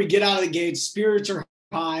 Last year we get out of the gate, spirits are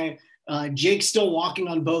high. Jake's still walking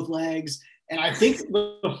on both legs, and I think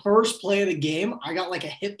the first play of the game I got like a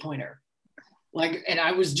hit pointer. Like, and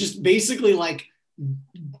I was just basically like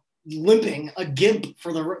limping a gimp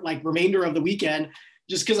for the like remainder of the weekend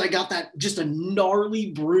just because I got that just a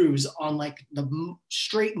gnarly bruise on like the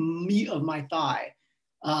straight meat of my thigh.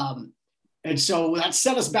 And so that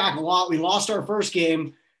set us back a lot. We lost our first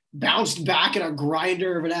game, bounced back in a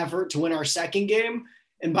grinder of an effort to win our second game.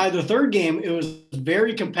 And by the third game, it was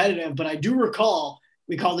very competitive. But I do recall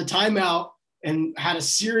we called a timeout and had a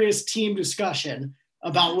serious team discussion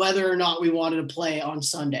about whether or not we wanted to play on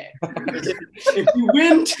Sunday. If you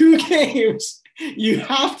win 2 games, you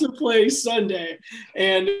have to play Sunday.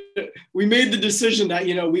 And we made the decision that,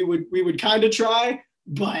 you know, we would kind of try,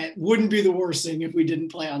 but wouldn't be the worst thing if we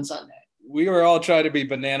didn't play on Sunday. We were all trying to be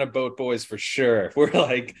banana boat boys for sure. We're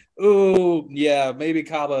like, ooh, yeah, maybe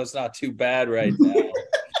Cabo's not too bad right now.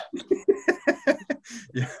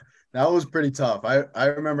 Yeah, that was pretty tough. I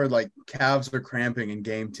remember like calves are cramping in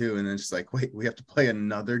game 2, and then it's like, wait, we have to play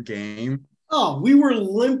another game. Oh, we were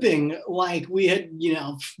limping like we had, you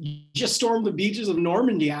know, just stormed the beaches of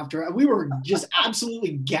Normandy after. We were just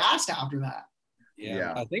absolutely gassed after that.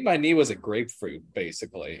 Yeah, I think my knee was a grapefruit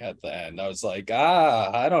basically at the end. I was like,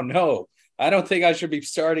 I don't know. I don't think I should be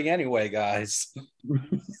starting anyway, guys.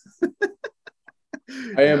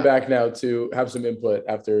 I am back now to have some input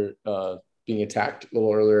after being attacked a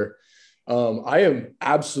little earlier. I am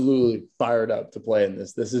absolutely fired up to play in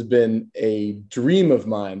this. This has been a dream of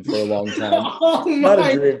mine for a long time. Oh Not my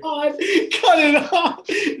a dream. God. Cut it off.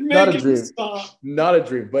 Not a Make it dream. stop. Not a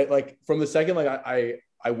dream. But like from the second like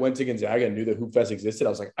I went to Gonzaga and knew that Hoopfest existed, I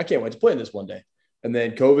was like, I can't wait to play in this one day. And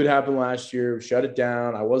then COVID happened last year, shut it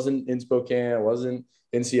down. I wasn't in Spokane, I wasn't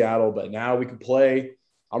in Seattle, but now we can play.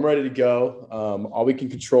 I'm ready to go. All we can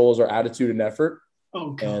control is our attitude and effort.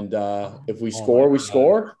 Oh, God. And if we score, we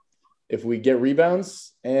score. If we get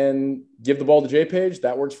rebounds and give the ball to J Page,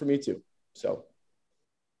 that works for me too. So,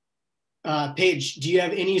 Paige, do you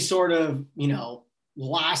have any sort of, you know,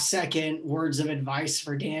 last second words of advice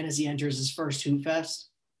for Dan as he enters his first Hoopfest?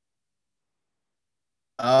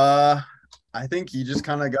 I think you just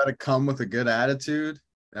kind of got to come with a good attitude.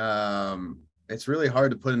 It's really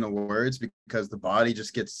hard to put into words because the body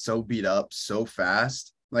just gets so beat up so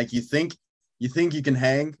fast. Like you think you can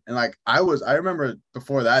hang, and like I remember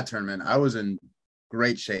before that tournament, I was in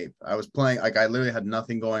great shape. I was playing, like I literally had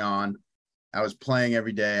nothing going on. I was playing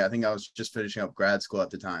every day. I think I was just finishing up grad school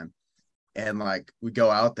at the time. And like we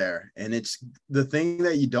go out there, and it's the thing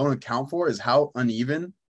that you don't account for is how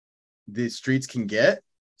uneven the streets can get.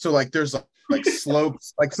 So like there's like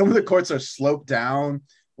slopes, like some of the courts are sloped down,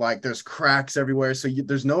 like there's cracks everywhere. So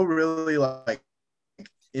there's no really like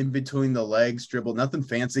in between the legs dribble, nothing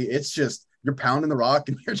fancy. It's just you're pounding the rock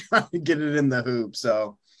and you're trying to get it in the hoop.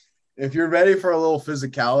 So if you're ready for a little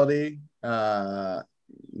physicality,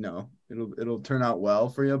 you know, it'll turn out well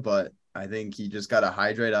for you. But I think you just got to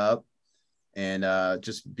hydrate up and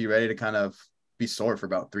just be ready to kind of be sore for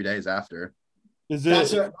about 3 days after. Is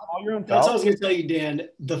That's it what I was going to tell you, Dan.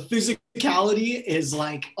 The physicality is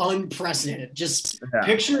like unprecedented. Just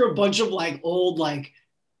picture a bunch of like old, like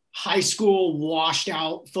high school washed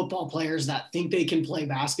out football players that think they can play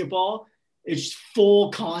basketball. It's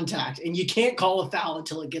full contact, and you can't call a foul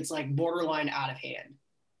until it gets like borderline out of hand.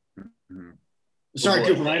 Mm-hmm. Sorry,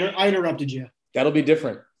 Cooper, I interrupted you. that'll be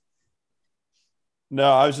different.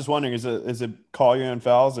 No, I was just wondering, is it call your own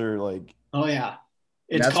fouls or like? Oh yeah,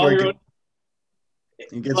 it's That's call where your own.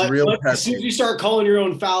 it gets real But as soon as pesky. you start calling your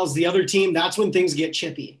own fouls, the other team, that's when things get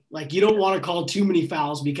chippy. Like you don't want to call too many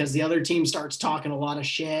fouls because the other team starts talking a lot of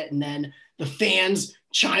shit, and then the fans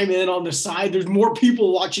chime in on the side. There's more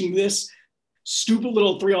people watching this stupid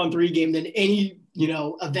little 3-on-3 game than any, you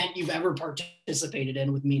know, event you've ever participated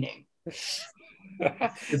in with meaning.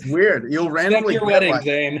 It's weird. You'll randomly Your get wedding, like,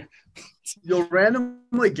 Zane. you'll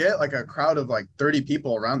randomly get like a crowd of like 30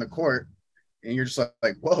 people around the court, and you're just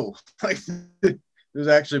like whoa, like there's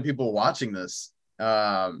actually people watching this.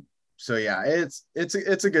 So yeah, it's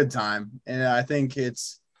a good time, and I think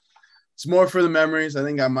it's more for the memories. I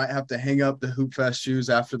think I might have to hang up the Hoopfest shoes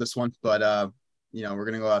after this one, but you know, we're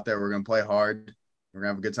gonna go out there, we're gonna play hard, we're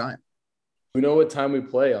gonna have a good time. We know what time we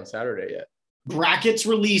play on Saturday yet? Brackets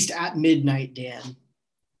released at midnight, Dan.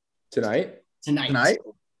 Tonight? Tonight Tonight? at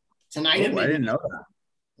Oh, I midnight. didn't know that.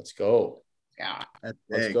 Let's go. Yeah. That's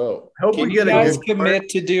Let's big. go. I hope Can we you get a guys good commit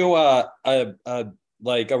to do a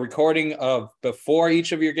recording of before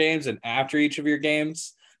each of your games and after each of your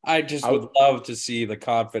games? I would love to see the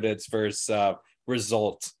confidence versus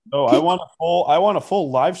result. Oh, I want a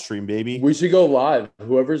full live stream, baby. We should go live.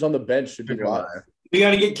 Whoever's on the bench should be live. We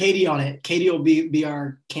got to get Katie on it. Katie will be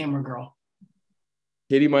our camera girl.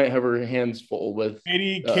 Katie might have her hands full with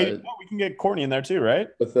Katie, we can get Courtney in there too, right?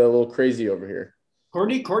 with a little crazy over here.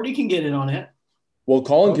 Courtney can get in on it. Well,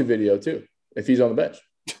 Colin can video too if he's on the bench.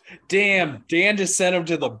 Damn, Dan just sent him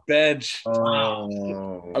to the bench.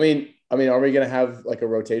 Oh, I mean, are we gonna have like a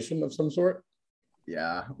rotation of some sort?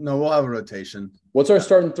 yeah. No, we'll have a rotation. What's our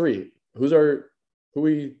starting three? Who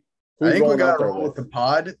we I think we rolling out got to there roll with the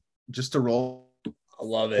pod just to roll. I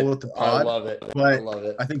love Roll with the pod, I love it. but I love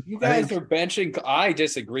it. I think You guys are benching. I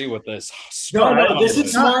disagree with this. No, this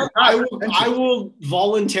is Not- smart. not I will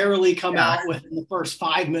voluntarily come Yeah. out within the first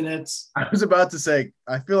 5 minutes. I was about to say,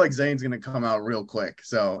 I feel like Zane's going to come out real quick.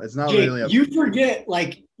 So it's not Jake, really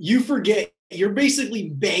you forget you're basically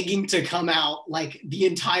begging to come out like the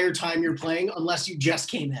entire time you're playing unless you just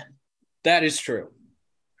came in. That is true.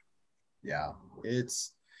 Yeah.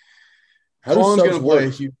 It's How does Colin's subs going to play a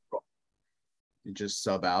work? huge role. You just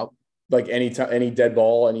sub out. Like any dead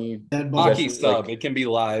ball, any Dead ball. Hockey Possession, sub. like- It can be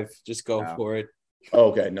live. Just go Yeah. for it. Oh,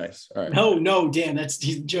 okay, nice. All right. No, Dan,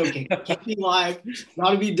 he's joking. Can't be live,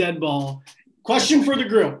 gotta be dead ball. Question for the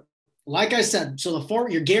group. Like I said, so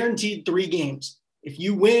you're guaranteed 3 games. If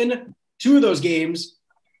you win 2 of those games,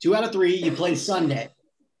 2 out of 3, you play Sunday.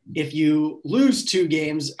 If you lose 2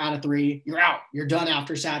 games out of 3, you're out. You're done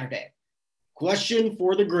after Saturday. Question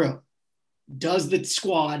for the group. Does the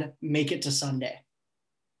squad make it to Sunday?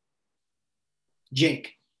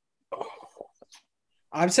 Jake.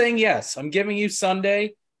 I'm saying yes. I'm giving you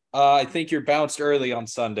Sunday. I think you're bounced early on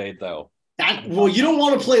Sunday, though. You don't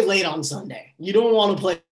want to play late on Sunday. You don't want to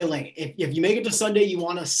play late. If you make it to Sunday, you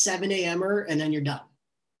want a 7 a.m.er and then you're done.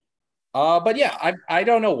 But yeah, I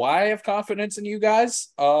don't know why I have confidence in you guys.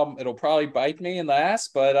 It'll probably bite me in the ass,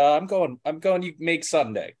 but I'm going. You make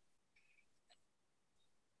Sunday.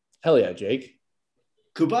 Hell yeah, Jake.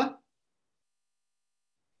 Koopa?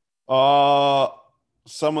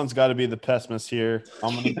 Someone's got to be the pessimist here.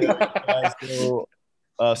 I'm gonna go, guys go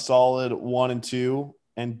a solid 1 and 2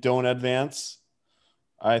 and don't advance.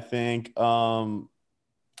 I think those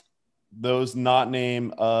not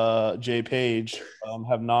named Jay Page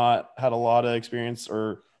have not had a lot of experience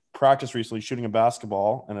or practice recently shooting a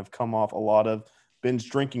basketball and have come off a lot of binge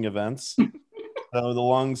drinking events. So the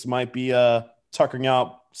lungs might be tuckering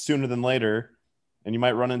out sooner than later, and you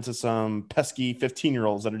might run into some pesky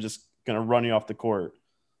 15-year-olds that are just going to run you off the court.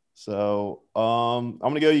 So I'm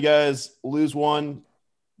going to go, you guys lose 1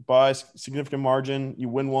 by significant margin. You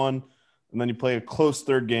win 1, and then you play a close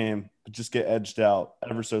third game, but just get edged out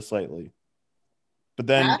ever so slightly. But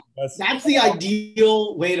then that's the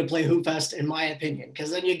ideal way to play Hoopfest, in my opinion, because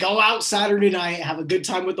then you go out Saturday night, have a good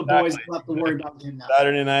time with the boys, and have to worry about doing that.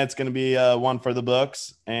 Saturday night's going to be one for the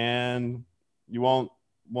books, and you won't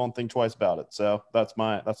think twice about it. So that's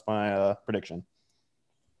my prediction.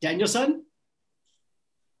 Danielson?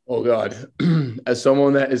 Oh God. As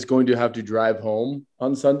someone that is going to have to drive home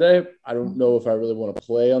on Sunday, I don't know if I really want to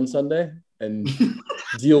play on Sunday and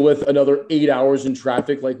deal with another 8 hours in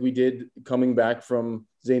traffic like we did coming back from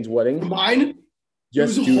Zane's wedding. Mine?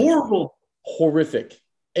 Yes, it was dude, horrible. horrific.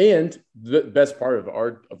 And the best part of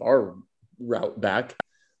our route back,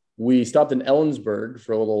 we stopped in Ellensburg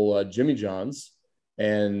for a little Jimmy John's.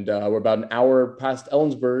 And we're about an hour past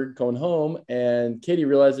Ellensburg going home, and Katie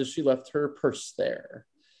realizes she left her purse there.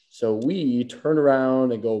 So we turn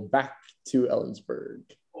around and go back to Ellensburg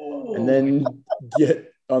and then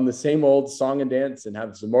get on the same old song and dance and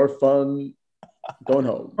have some more fun going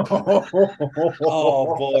home.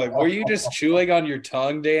 Oh boy, were you just chewing on your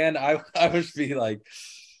tongue, Dan? I would be like,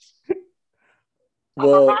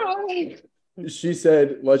 Well, she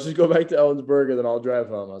said, let's just go back to Ellensburg and then I'll drive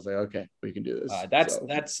home. I was like, okay, we can do this.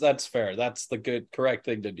 that's fair. That's the correct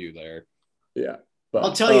thing to do there. Yeah. But,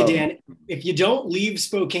 I'll tell you, Dan, if you don't leave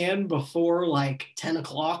Spokane before like 10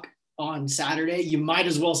 o'clock on Saturday, you might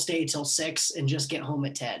as well stay till 6 and just get home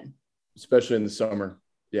at 10. especially in the summer.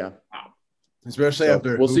 Yeah. Especially So,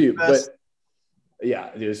 after we'll see. Hoopfest. But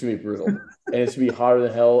yeah, dude, it's gonna be brutal. And it's gonna be hotter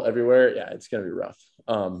than hell everywhere. Yeah, it's gonna be rough.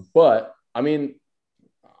 But I mean,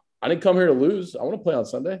 I didn't come here to lose. I want to play on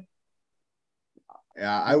Sunday.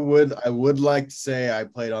 Yeah, I would like to say I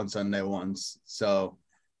played on Sunday once. So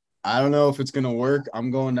I don't know if it's gonna work.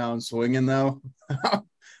 I'm going down swinging though.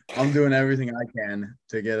 I'm doing everything I can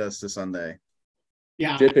to get us to Sunday.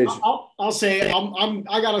 Yeah, J-Page. I'll say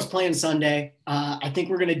I got us playing Sunday. I think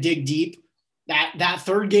we're gonna dig deep. That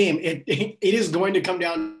third game, it is going to come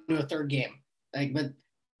down to a third game. But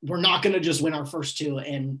we're not gonna just win our first 2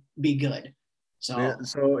 and be good. So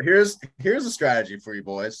here's a strategy for you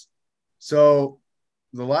boys. So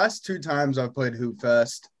the last 2 times I've played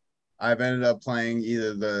Hoopfest, I've ended up playing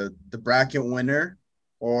either the bracket winner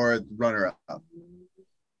or runner up.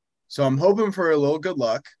 So I'm hoping for a little good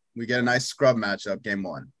luck. We get a nice scrub matchup, game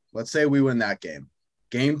 1. Let's say we win that game.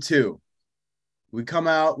 Game 2, we come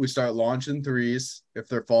out, we start launching threes. If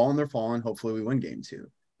they're falling, they're falling. Hopefully we win game 2.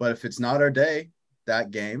 But if it's not our day,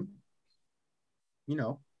 that game,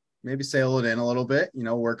 maybe sail it in a little bit,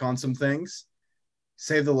 work on some things,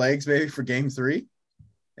 save the legs maybe for game 3.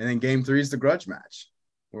 And then game 3 is the grudge match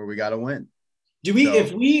where we got to win.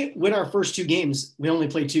 If we win our first 2 games, we only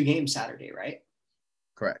play 2 games Saturday, right?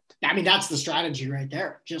 Correct. I mean, that's the strategy right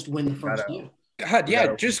there. Just win the first 2. God,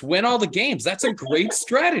 yeah, just win all the games. That's a great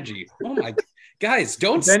strategy. Oh my guys,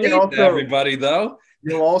 don't Then state that, everybody, though.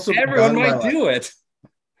 You'll also everyone might do it.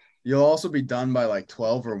 You'll also be done by like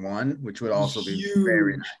 12 or 1, which would also be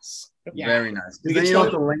very nice. Yeah. Very nice. Then you don't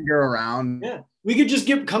have to linger around. Yeah. We could just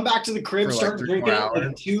come back to the crib, start like drinking at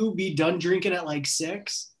like 2, be done drinking at like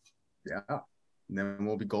 6. Yeah. And then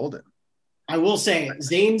we'll be golden. I will say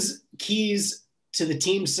Zane's keys to the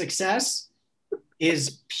team's success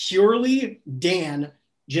is purely Dan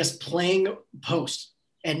just playing post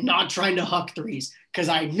and not trying to huck threes. Because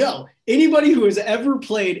I know anybody who has ever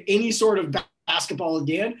played any sort of basketball with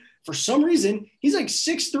Dan, for some reason, he's like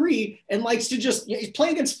 6'3" and likes to he's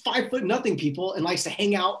playing against 5'0" people and likes to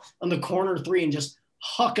hang out on the corner 3 and just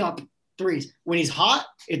huck up threes. When he's hot,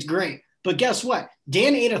 it's great. But guess what?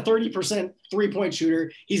 Dan ain't a 30% 3-point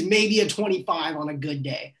shooter. He's maybe a 25 on a good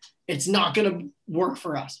day. It's not going to work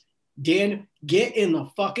for us. Dan, get in the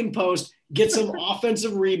fucking post, get some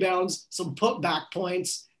offensive rebounds, some putback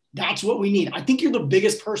points. That's what we need. I think you're the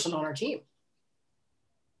biggest person on our team.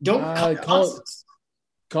 Don't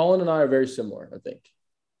Colin and I are very similar, I think.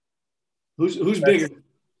 Who's bigger?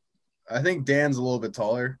 I think Dan's a little bit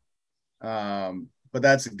taller. But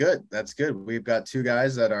that's good. That's good. We've got 2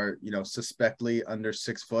 guys that are, suspectly under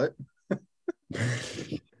 6 foot.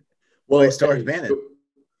 Well, it's to our advantage.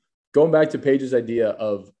 Going back to Paige's idea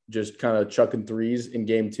of just kind of chucking threes in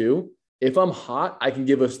game 2, if I'm hot, I can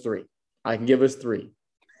give us 3.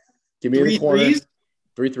 Give me 3 in the corner. threes?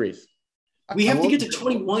 3 threes. We have to get to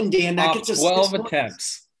 21, Dan. That gets us 12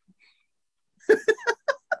 attempts.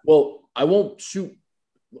 Well, I won't shoot.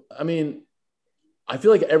 I mean, I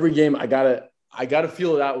feel like every game I gotta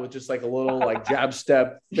feel it out with just like a little like jab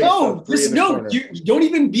step. You don't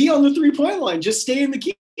even be on the 3-point line. Just stay in the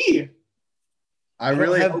key. I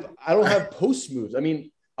don't have post moves. I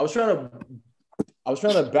mean, I was trying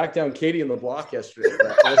to back down Katie in the block yesterday,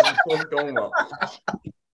 but it wasn't going well.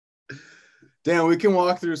 Dan, we can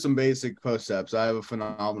walk through some basic post steps. I have a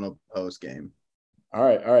phenomenal post game. All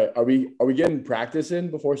right. Are we getting practice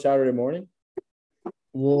in before Saturday morning?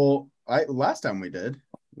 Well, last time we did.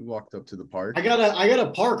 We walked up to the park. I got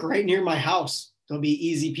a park right near my house. It'll be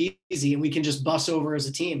easy peasy, and we can just bus over as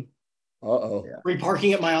a team. Uh-oh. Yeah. Free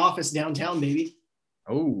parking at my office downtown, baby.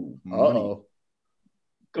 Oh, uh-oh.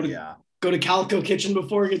 Go to Calico Kitchen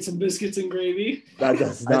before, get some biscuits and gravy. That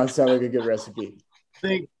does not sound like a good recipe. I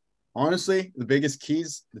think, honestly, the biggest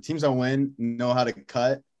keys, the teams that win know how to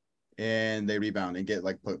cut and they rebound and get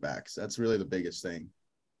like putbacks. That's really the biggest thing.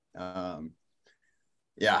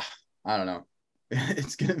 Yeah, I don't know.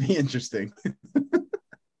 It's going to be interesting.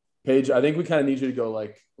 Paige, I think we kind of need you to go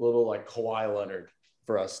like a little like Kawhi Leonard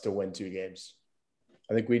for us to win 2 games.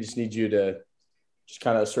 I think we just need you to just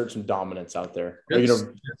kind of assert some dominance out there. Are you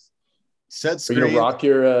gonna rock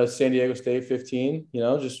your San Diego State 15?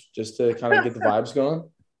 Just to kind of get the vibes going.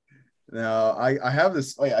 No, I have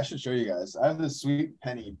this. Oh yeah, I should show you guys. I have this sweet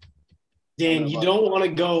penny. Dan, you don't want to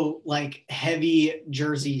go like heavy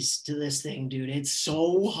jerseys to this thing, dude. It's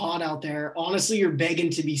so hot out there. Honestly, you're begging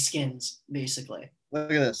to be skins, basically.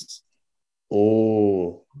 Look at this.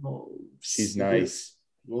 Oh, she's nice.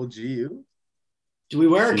 Little GU. Do we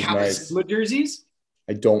wear Kappa jerseys?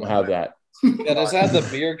 I don't have that. Yeah, does that have the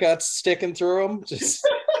beer guts sticking through them? Just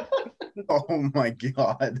oh my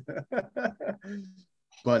god.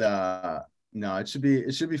 But no, it should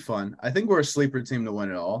be fun. I think we're a sleeper team to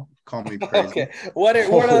win it all. Call me crazy. Okay. What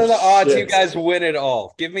are the odds you guys win it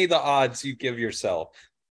all? Give me the odds you give yourself.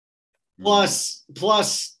 Plus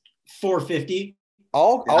 450.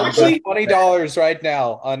 I'll put $20 right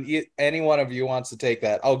now on any one of you wants to take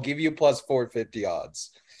that. I'll give you plus 450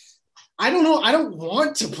 odds. I don't know. I don't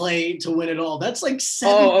want to play to win it all. That's like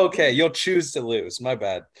 7. Oh, okay. You'll choose to lose. My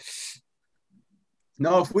bad.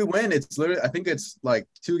 No, if we win, it's literally, I think it's like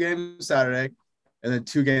 2 games Saturday and then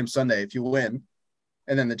 2 games Sunday if you win,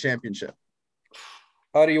 and then the championship.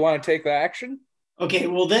 Oh, do you want to take the action? Okay,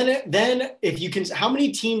 well then if you can, how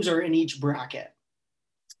many teams are in each bracket?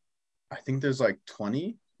 I think there's like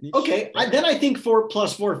 20. Okay, then I think 4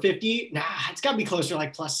 plus 450. Nah, it's got to be closer,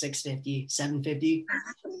 like plus 650, 750.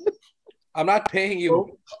 I'm not paying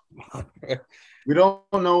you. We don't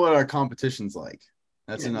know what our competition's like.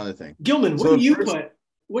 That's another thing. Gilman, So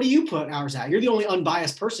what do you put ours at? You're the only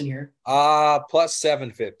unbiased person here. Plus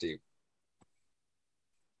 750.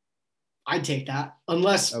 I'd take that.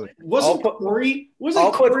 Unless Oh, wasn't Corey?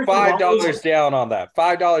 I'll put Corey $5 down on that.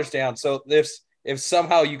 $5 down. So if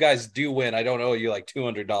somehow you guys do win, I don't owe you like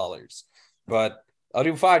 $200. But I'll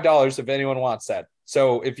do $5 if anyone wants that.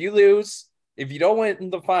 So if you lose, if you don't win in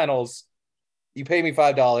the finals, you pay me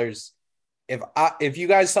 $5. If you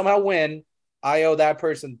guys somehow win, I owe that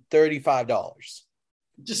person $35.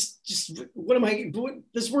 Just what am I?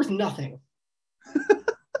 This is worth nothing.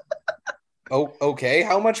 Oh, okay.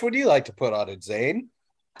 How much would you like to put on it, Zane?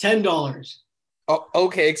 $10. Oh,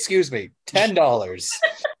 okay. Excuse me. $10.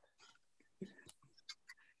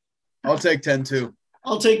 I'll take 10 too.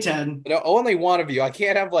 I'll take 10. No, only one of you. I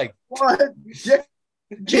can't have like What?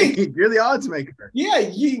 Jake, you're the odds maker. Yeah,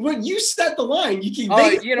 you set the line. You can. Oh,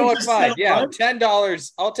 you know what? Fine. Yeah,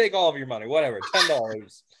 $10. I'll take all of your money. Whatever.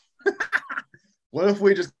 $10. What if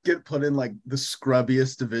we just get put in like the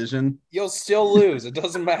scrubbiest division? You'll still lose. It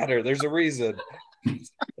doesn't matter. There's a reason. Can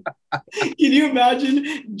you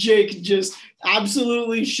imagine Jake just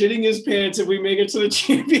absolutely shitting his pants if we make it to the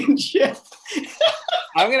championship?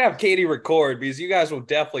 I'm gonna have Katie record because you guys will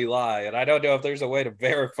definitely lie, and I don't know if there's a way to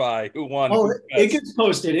verify who won. Oh, it gets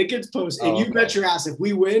posted. It gets posted. And you bet your ass if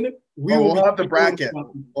we win, we'll have the bracket.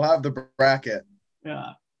 We'll have the bracket. Yeah.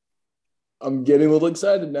 I'm getting a little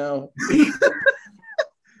excited now.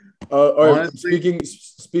 All right.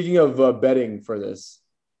 Speaking of betting for this,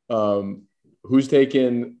 who's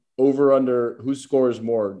taking over under? Who scores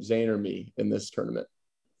more, Zane or me, in this tournament?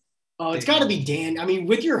 Oh, it's got to be Dan. I mean,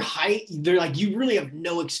 with your height, they're like you really have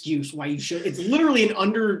no excuse why you should. It's literally an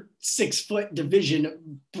under 6 foot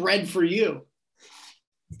division bred for you.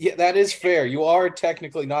 Yeah, that is fair. You are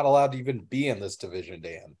technically not allowed to even be in this division,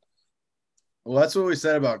 Dan. Well, that's what we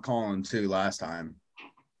said about Colin too last time.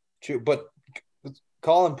 True, but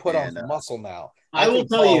Colin put on muscle now. I will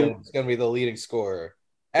tell you, it's going to be the leading scorer.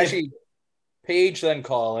 Actually, Paige, then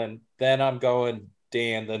Colin, then I'm going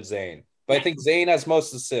Dan, then Zane. But I think Zane has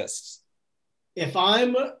most assists. If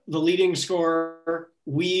I'm the leading scorer,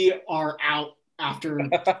 we are out after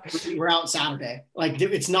we're out Saturday. Like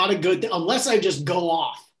it's not a good thing unless I just go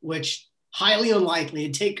off, which highly unlikely.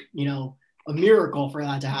 It'd take a miracle for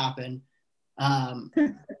that to happen.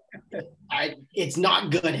 It's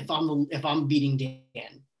not good if I'm beating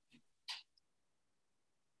Dan.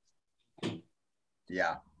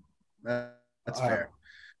 Yeah, that's fair.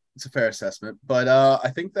 It's a fair assessment, but I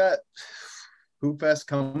think that Hoopfest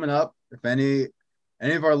coming up. If any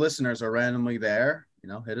of our listeners are randomly there,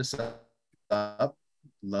 hit us up.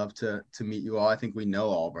 Love to meet you all. I think we know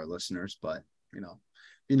all of our listeners, but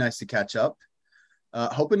be nice to catch up.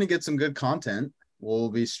 Hoping to get some good content. We'll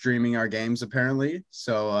be streaming our games apparently.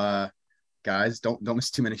 So guys, don't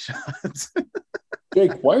miss too many shots.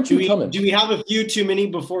 Jake, why aren't you coming? Do we have a few too many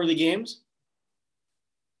before the games?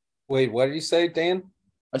 Wait, what did you say, Dan?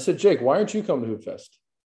 I said, Jake, why aren't you coming to Hoopfest?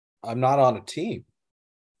 I'm not on a team.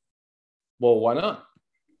 Well, why not?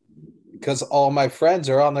 Because all my friends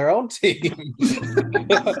are on their own team.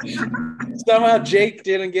 Somehow Jake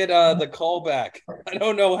didn't get the call back. I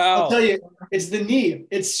don't know how. I'll tell you, it's the knee.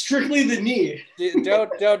 It's strictly the knee.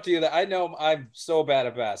 Don't do that. I know I'm so bad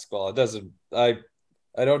at basketball. It doesn't. I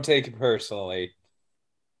don't take it personally.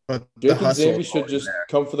 But Jake and Xavier should just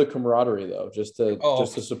come for the camaraderie, though, just to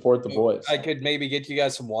support the boys. I could maybe get you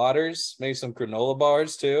guys some waters, maybe some granola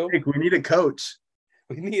bars too. We need a coach.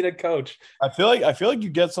 We need a coach. I feel like you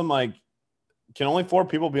get some can only 4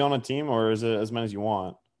 people be on a team, or is it as many as you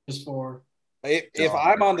want? Just 4. If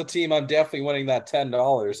I'm on the team, I'm definitely winning that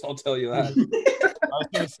 $10. I'll tell you that. I was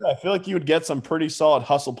gonna say, I feel like you would get some pretty solid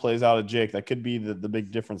hustle plays out of Jake. That could be the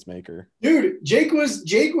big difference maker. Dude, Jake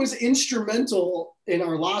was instrumental in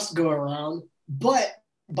our last go around, but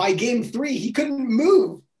by game 3, he couldn't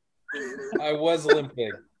move. I was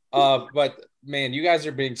limping. But man, you guys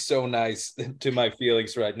are being so nice to my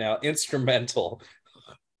feelings right now. Instrumental.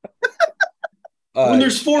 When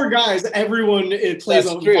there's 4 guys, everyone plays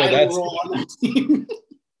a vital role on that team.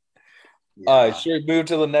 Should we move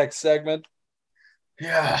to the next segment?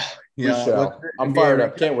 Yeah. We shall. I'm fired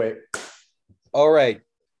up. Can't wait. All right.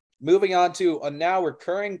 Moving on to a now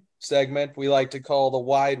recurring segment we like to call the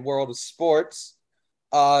wide world of sports.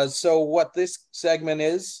 So what this segment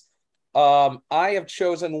is, I have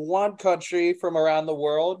chosen one country from around the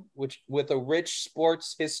world with a rich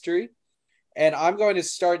sports history. And I'm going to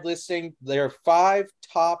start listing their 5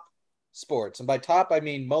 top sports. And by top, I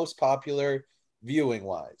mean most popular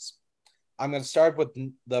viewing-wise. I'm going to start with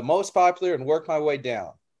the most popular and work my way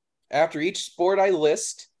down. After each sport I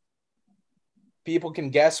list, people can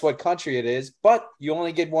guess what country it is, but you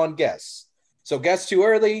only get one guess. So guess too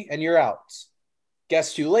early and you're out.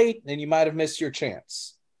 Guess too late and you might have missed your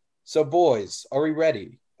chance. So boys, are we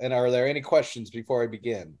ready? And are there any questions before I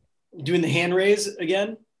begin? Doing the hand raise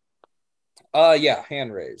again? Yeah,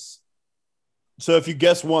 hand raise. So if you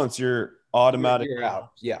guess once, you're automatic. You're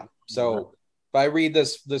out. Yeah. So if I read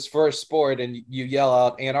this first sport and you yell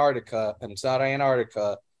out Antarctica and it's not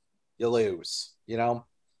Antarctica, you lose, you know?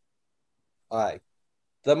 All right.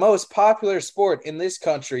 The most popular sport in this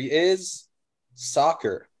country is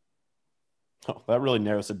soccer. Oh, that really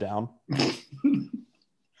narrows it down.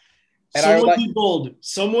 And Someone be bold.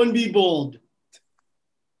 Someone be bold.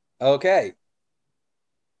 Okay.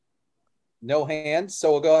 No hands,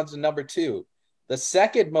 so we'll go on to number 2. The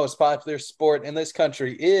second most popular sport in this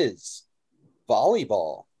country is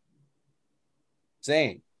volleyball.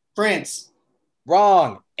 Zane. France.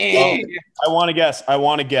 Wrong. I want to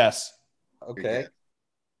guess. Okay.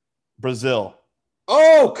 Brazil.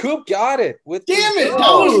 Oh, Coop got it. With Damn it. Brazil.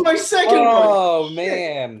 That was my second one. Oh,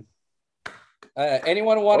 man.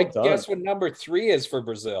 Anyone want to Well guess what number 3 is for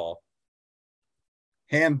Brazil?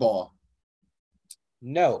 Handball.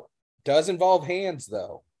 No. Does involve hands,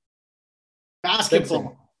 though.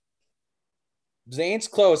 Basketball. Zane's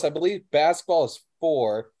close. I believe basketball is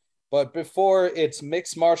 4, but before it's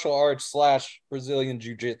mixed martial arts / Brazilian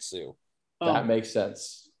jiu-jitsu. That makes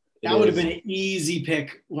sense. That would have been an easy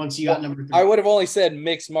pick once you got number 3. I would have only said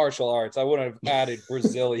mixed martial arts. I wouldn't have added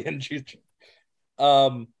Brazilian jiu-jitsu.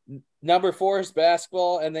 Number 4 is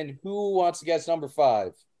basketball, and then who wants to guess number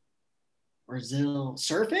 5? Brazil.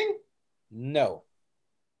 Surfing? No.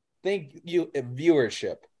 Think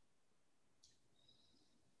viewership.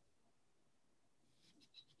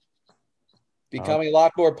 Becoming a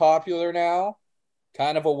lot more popular now.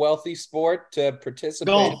 Kind of a wealthy sport to participate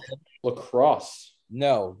Golf. in. Lacrosse.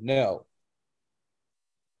 No.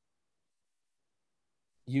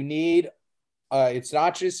 You need it's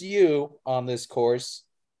not just you on this course.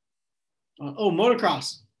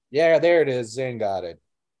 Motocross. Yeah, there it is. Zane got it.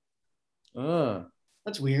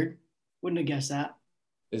 That's weird. Wouldn't have guessed that.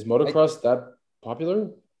 Is motocross that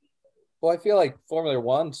popular? Well, I feel like Formula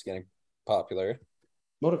One's getting popular.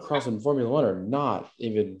 Motocross and Formula One are not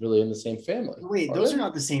even really in the same family. Wait, those are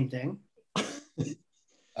not the same thing.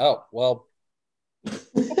 Oh, well.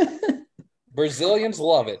 Brazilians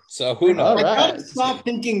love it. So who knows? All right. I gotta stop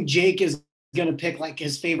thinking Jake is gonna pick like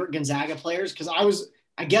his favorite Gonzaga players because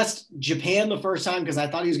I guessed Japan the first time because I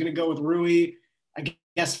thought he was gonna go with Rui. I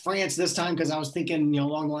guessed France this time because I was thinking,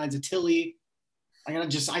 along the lines of Tilly. I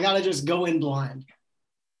gotta just go in blind.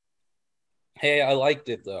 Hey, I liked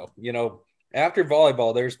it though. After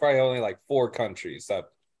volleyball, there's probably only like 4 countries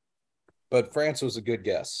but France was a good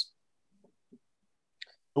guess.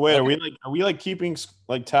 Wait, are we keeping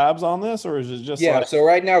like tabs on this, or is it just So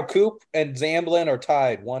right now Coop and Zamblin are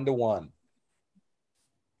tied 1-1.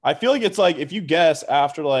 I feel like it's like if you guess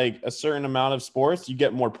after like a certain amount of sports, you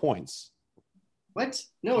get more points. What?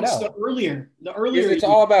 No, it's No. the earlier. It's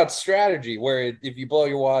all about strategy. Where if you blow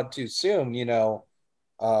your wad too soon,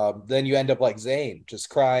 then you end up like Zane, just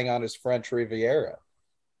crying on his French Riviera.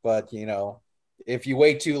 But if you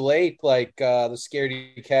wait too late, like the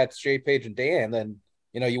scaredy cats, Jay, Page, and Dan, then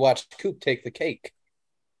you watch Coop take the cake.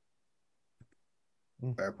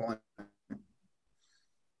 Fair point.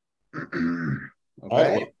 All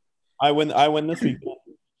right. I win this week.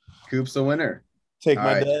 Coop's the winner. Take All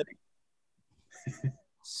my right. bet.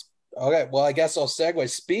 Okay, well, I guess I'll segue.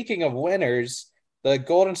 Speaking of winners, the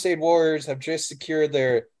Golden State Warriors have just secured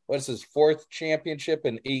their 4th championship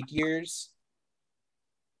in 8 years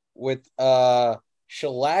with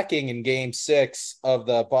shellacking in Game 6 of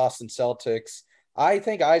the Boston Celtics. I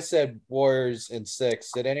think I said Warriors in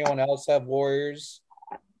 6. Did anyone else have Warriors?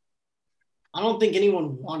 I don't think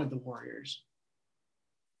anyone wanted the Warriors.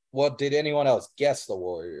 What did anyone else guess the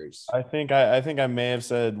Warriors? I think I may have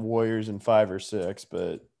said Warriors in 5 or 6,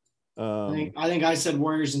 but I think I said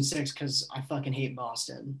Warriors in 6 because I fucking hate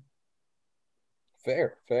Boston.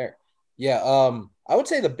 Fair. Yeah, I would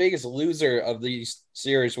say the biggest loser of these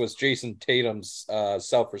series was Jason Tatum's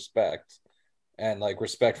self-respect and like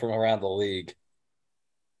respect from around the league.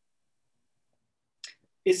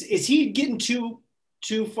 Is he getting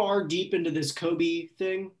too far deep into this Kobe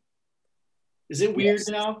thing? Is it weird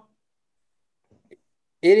now?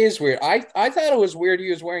 It is weird. I thought it was weird he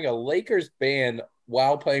was wearing a Lakers band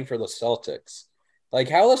while playing for the Celtics. Like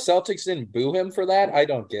how the Celtics didn't boo him for that, I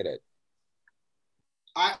don't get it.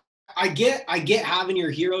 I get having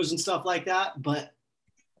your heroes and stuff like that, but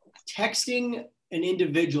texting an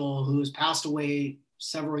individual who has passed away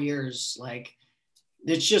several years, like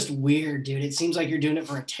It's just weird, dude. It seems like you're doing it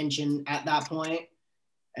for attention at that point.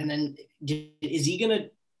 And then is he going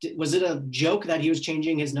to, was it a joke that he was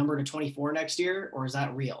changing his number to 24 next year, or is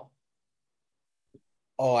that real?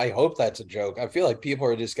 Oh, I hope that's a joke. I feel like people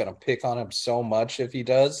are just gonna pick on him so much if he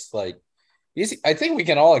does. Like I think we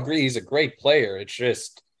can all agree he's a great player. It's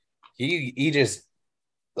just he's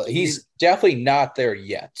definitely not there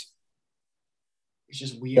yet. It's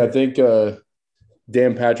just Yeah, I weird. think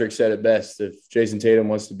Dan Patrick said it best. If Jason Tatum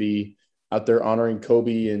wants to be out there honoring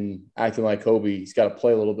Kobe and acting like Kobe, he's got to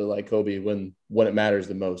play a little bit like Kobe when it matters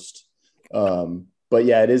the most. But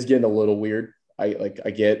yeah, it is getting a little weird. I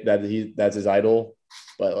get that that's his idol,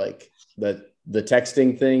 but like the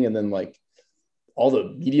texting thing and then like all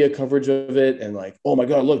the media coverage of it and like, oh my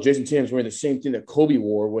God, look, Jason Tatum's wearing the same thing that Kobe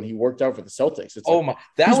wore when he worked out for the Celtics. It's like,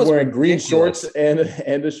 that was wearing ridiculous. green shorts and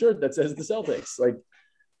a shirt that says the Celtics. Like,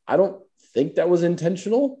 I don't think that was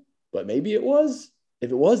intentional, but maybe it was.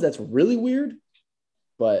 If it was, that's really weird.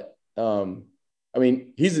 But I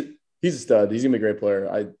mean, he's a stud. He's gonna be a great player.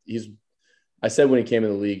 I said when he came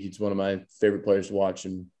in the league, he's one of my favorite players to watch,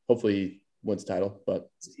 and hopefully he wins the title. But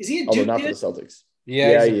is he a although Duke not kid? for the Celtics.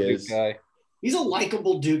 Yeah, he is. Guy. He's a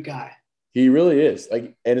likable Duke guy. He really is.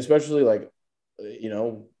 Like, and especially like,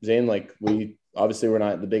 Zane, like we're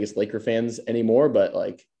not the biggest Laker fans anymore, but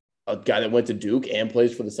like a guy that went to Duke and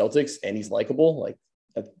plays for the Celtics and he's likable, like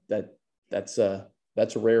that's a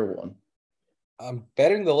rare one. I'm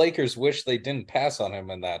betting the Lakers wish they didn't pass on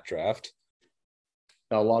him in that draft.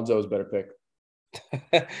 Now Lonzo is a better pick.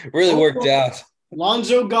 Really worked out.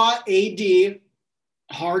 Lonzo got AD.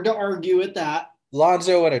 Hard to argue with that.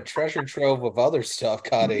 Lonzo and a treasure trove of other stuff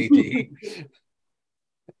got AD.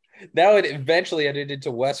 Now it eventually ended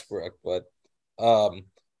into Westbrook, but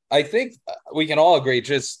I think we can all agree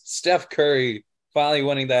just Steph Curry finally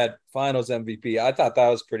winning that finals MVP. I thought that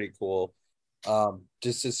was pretty cool.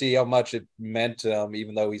 Just to see how much it meant to him,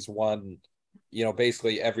 even though he's won,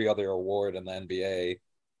 basically every other award in the NBA.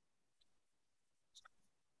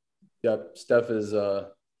 Yep, Steph is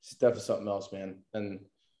something else, man. And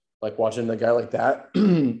like watching a guy like that,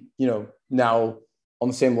 now on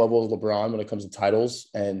the same level as LeBron when it comes to titles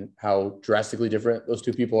and how drastically different those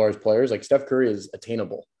two people are as players. Like Steph Curry is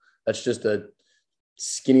attainable. That's just a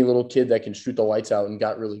skinny little kid that can shoot the lights out and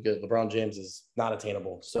got really good. LeBron James is not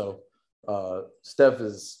attainable. So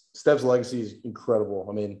Steph's legacy is incredible.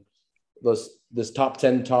 I mean, this top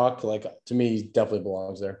 10 talk, like to me, definitely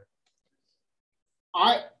belongs there.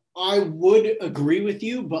 I would agree with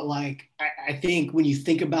you, but like I think when you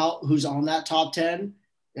think about who's on that top 10,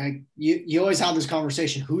 like you always have this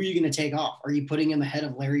conversation. Who are you going to take off? Are you putting him ahead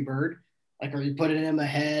of Larry Bird? Like, are you putting him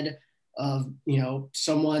ahead of,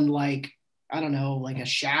 someone like, I don't know, like a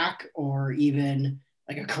Shaq or even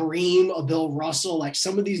like a Kareem, a Bill Russell, like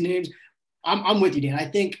some of these names? I'm with you,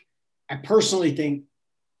 Dan. I personally think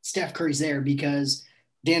Steph Curry's there because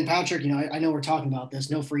Dan Patrick, I know we're talking about this,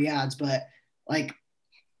 no free ads, but like,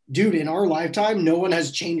 dude, in our lifetime, no one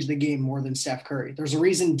has changed the game more than Steph Curry. There's a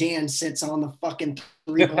reason Dan sits on the fucking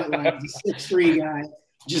 3-point line. He's a 6'3" guy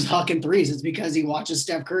just hucking threes. It's because he watches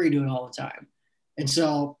Steph Curry do it all the time. And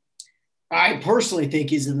so I personally think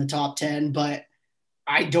he's in the top 10, but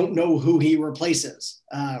I don't know who he replaces.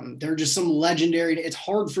 They're just some legendary. It's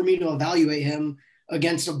hard for me to evaluate him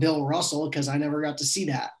against a Bill Russell because I never got to see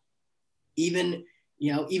that. Even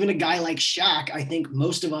a guy like Shaq, I think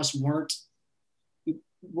most of us weren't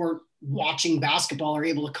watching basketball or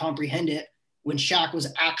able to comprehend it when Shaq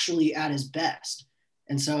was actually at his best.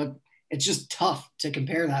 And so it's just tough to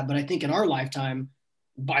compare that. But I think in our lifetime,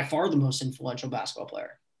 by far the most influential basketball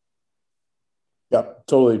player. Yeah,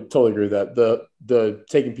 totally agree with that. The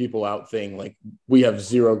taking people out thing, like we have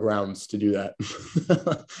zero grounds to do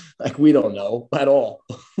that. Like we don't know at all.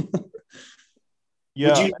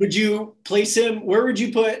 Yeah. Would you place him? Where would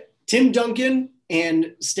you put Tim Duncan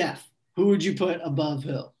and Steph? Who would you put above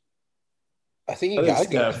who? I think you got to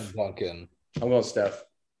go Tim Duncan. I'm going Steph.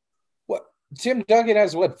 What? Tim Duncan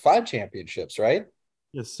has 5 championships, right?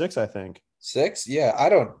 Yeah, 6, I think. 6? Yeah, I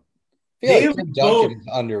don't feel like Tim Duncan is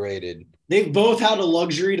underrated. They've both had a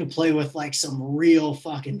luxury to play with like some real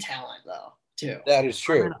fucking talent, though, too. That is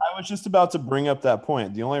true. I was just about to bring up that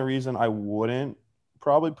point. The only reason I wouldn't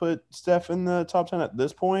probably put Steph in the top 10 at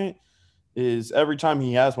this point is every time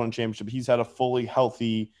he has won a championship, he's had a fully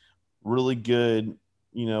healthy, really good,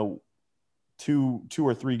 2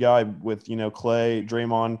 or 3 guy with, Clay,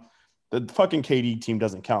 Draymond. The fucking KD team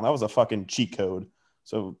doesn't count. That was a fucking cheat code.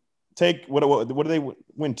 So take what do they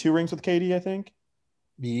win 2 rings with KD, I think?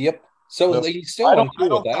 Yep. So he still won 2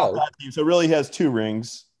 without. So really has 2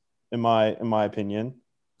 rings in my opinion.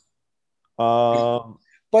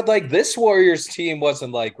 But like this Warriors team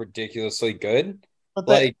wasn't like ridiculously good. But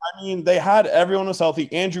Like they had everyone was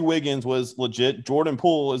healthy. Andrew Wiggins was legit. Jordan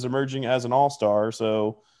Poole is emerging as an all-star.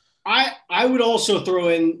 So I would also throw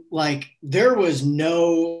in like there was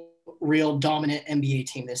no real dominant NBA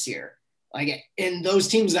team this year. Like, and those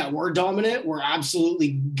teams that were dominant were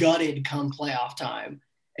absolutely gutted come playoff time.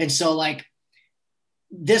 And so like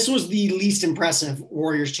this was the least impressive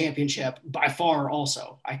Warriors championship by far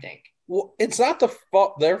also, I think. well, it's not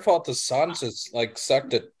their fault the Suns is like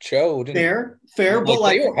sucked at chode. Fair, Like, but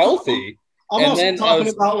like they were healthy. I'm And also then talking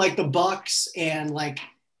about like the Bucks and like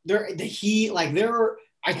the Heat. Like they're,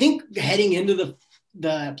 I think heading into the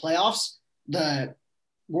playoffs, the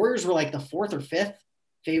Warriors were like the fourth or fifth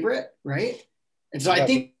favorite, right? And so I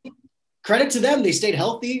think credit to them, they stayed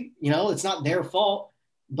healthy. You know, it's not their fault,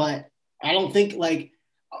 but I don't think like.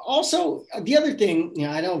 Also, the other thing, you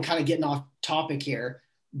know, I know I'm kind of getting off topic here,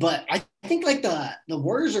 but I think like the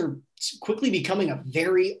Warriors are quickly becoming a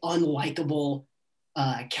very unlikable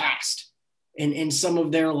cast in some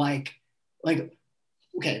of their like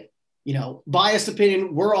okay, you know, biased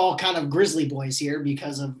opinion, we're all kind of Grizzly boys here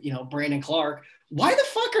because of, you know, Brandon Clark. Why the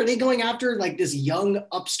fuck are they going after like this young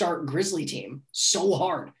upstart Grizzly team so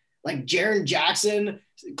hard? Like Jaren Jackson,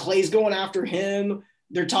 Clay's going after him.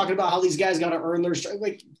 They're talking about how these guys got to earn their strike.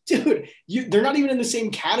 Like, dude, they're not even in the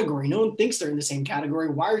same category. No one thinks they're in the same category.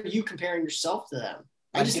 Why are you comparing yourself to them?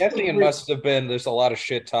 I'm guessing it must have been there's a lot of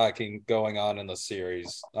shit talking going on in the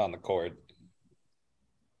series on the court.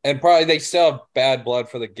 And probably they still have bad blood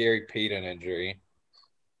for the Gary Payton injury.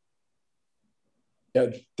 Yeah,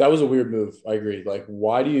 that was a weird move. I agree. Like,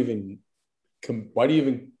 why are you even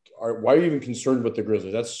concerned with the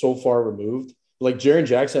Grizzlies? That's so far removed. Like Jaren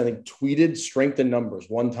Jackson, I think, tweeted strength in numbers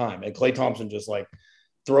one time, and Klay Thompson just like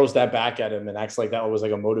throws that back at him and acts like that was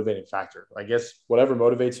like a motivating factor. I guess whatever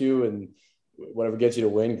motivates you and whatever gets you to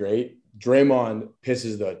win, great. Draymond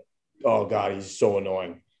pisses oh God, he's so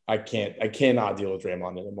annoying. I cannot deal with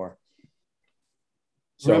Draymond anymore.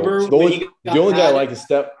 So remember the only guy I like is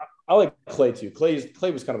Steph. I like Klay too.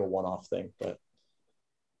 Klay was kind of a one-off thing, but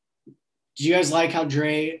do you guys like how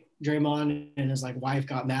Draymond and his like wife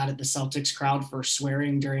got mad at the Celtics crowd for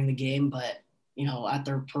swearing during the game, but you know, at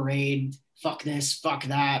their parade, fuck this, fuck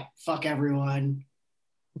that, fuck everyone.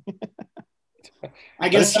 I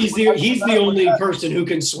guess he's the only person who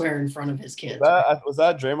can swear in front of his kids. Was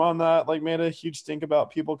that Draymond that like made a huge stink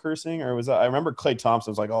about people cursing, or was that? I remember Klay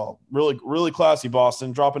Thompson was like, "Oh, really, really classy,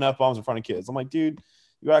 Boston, dropping f-bombs in front of kids." I'm like, dude,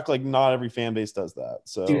 you act like not every fan base does that.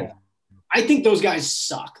 So, dude, I think those guys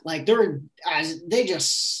suck. Like they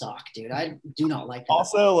just suck, dude. I do not like them.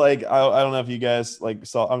 Also, like I don't know if you guys like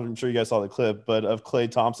saw. I'm sure you guys saw the clip, but of Klay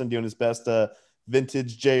Thompson doing his best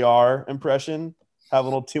vintage JR impression. Have a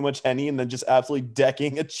little too much Henny and then just absolutely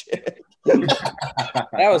decking a chick. That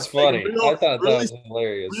was funny. I thought that was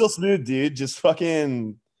hilarious. Real smooth, dude. Just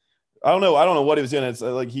fucking. I don't know what he was doing. It's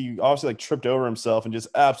like he obviously like tripped over himself and just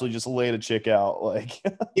absolutely just laid a chick out. Like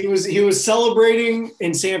he was celebrating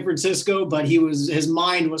in San Francisco, but his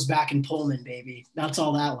mind was back in Pullman, baby. That's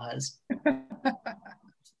all that was.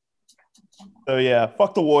 So yeah,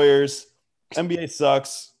 fuck the Warriors. NBA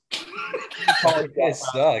sucks. It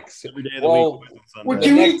sucks. Every day of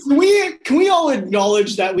the week. Can we all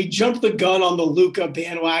acknowledge that we jumped the gun on the Luka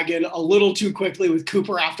bandwagon a little too quickly with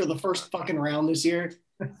Cooper after the first fucking round this year?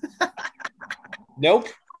 Nope.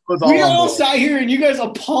 We all sat here and you guys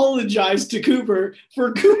apologized to Cooper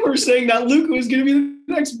for Cooper saying that Luka was going to be the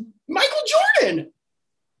next Michael Jordan.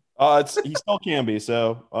 He still can be.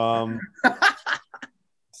 So,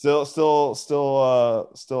 still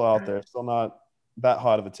out there. Still not that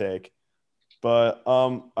hot of a take. But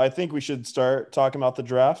I think we should start talking about the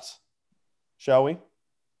draft, shall we?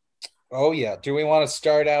 Oh, yeah. Do we want to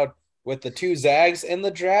start out with the two Zags in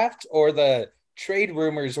the draft or the trade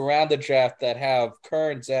rumors around the draft that have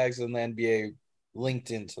current Zags in the NBA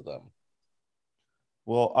linked into them?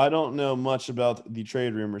 Well, I don't know much about the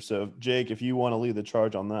trade rumors. So, Jake, if you want to lead the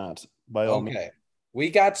charge on that, by all means. Okay.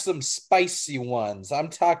 We got some spicy ones. I'm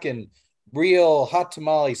talking real hot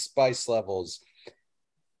tamale spice levels.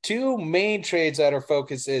 Two main trades that our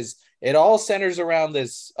focus is it all centers around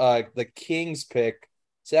this the Kings pick.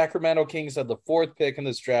 Sacramento Kings had the fourth pick in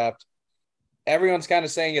this draft. Everyone's kind of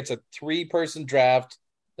saying it's a 3-person draft.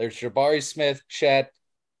 There's Jabari Smith, Chet,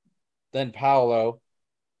 then Paolo.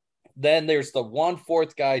 Then there's the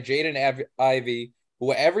 1/4 guy, Jaden Ivey,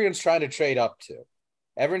 who everyone's trying to trade up to.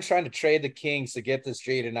 Everyone's trying to trade the Kings to get this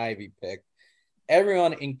Jaden Ivey pick.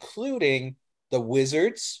 Everyone, including the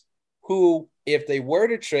Wizards, who, if they were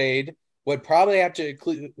to trade, would probably have to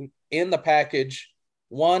include in the package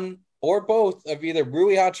one or both of either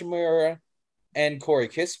Rui Hachimura and Corey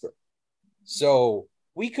Kispert. So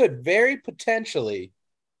we could very potentially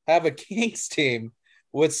have a Kings team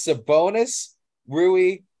with Sabonis,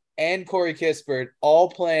 Rui, and Corey Kispert all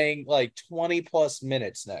playing like 20 plus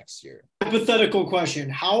minutes next year. Hypothetical question.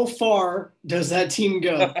 How far does that team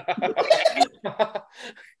go?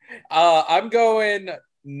 I'm going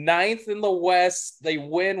 9th in the West. They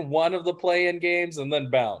win one of the play-in games and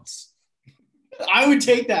then bounce. I would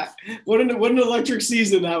take that. What an electric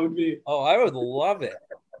season that would be. Oh, I would love it.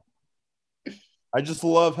 I just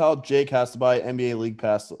love how Jake has to buy NBA League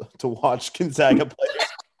Pass to watch Gonzaga play.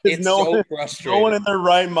 It's so frustrating. No one in their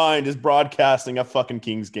right mind is broadcasting a fucking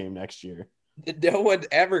Kings game next year. No one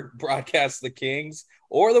ever broadcasts the Kings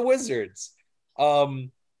or the Wizards.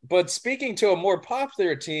 But speaking to a more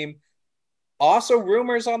popular team, also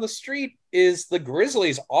rumors on the street is the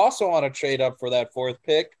Grizzlies also on a trade up for that 4th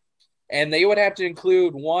pick. And they would have to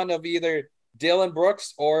include one of either Dylan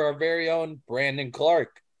Brooks or our very own Brandon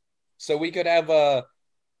Clark. So we could have a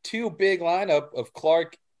 2 big lineup of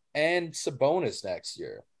Clark and Sabonis next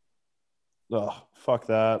year. Oh, fuck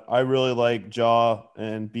that. I really like Ja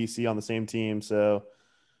and BC on the same team, so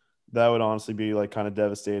that would honestly be like kind of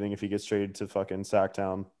devastating if he gets traded to fucking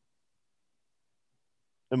Sacktown.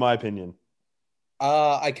 In my opinion.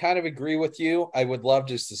 I kind of agree with you. I would love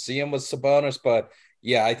just to see him with Sabonis, but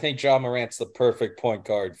yeah, I think Ja Morant's the perfect point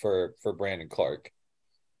guard for Brandon Clark.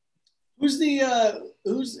 Who's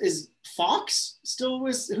Fox still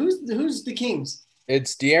with who's the Kings?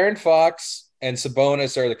 It's De'Aaron Fox and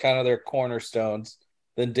Sabonis are the kind of their cornerstones.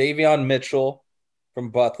 Then Davion Mitchell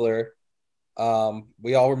from Butler.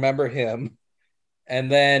 We all remember him.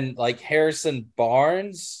 And then like Harrison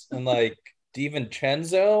Barnes and like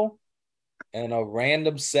DiVincenzo and a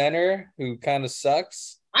random center who kind of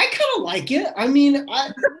sucks. I kind of like it. I mean,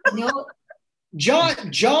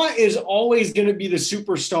 Ja is always going to be the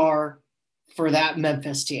superstar for that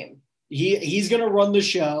Memphis team. He's going to run the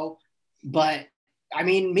show, but I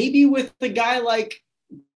mean, maybe with the guy like,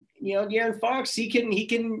 De'Aaron Fox, he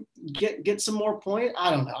can get some more points.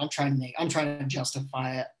 I don't know. I'm trying to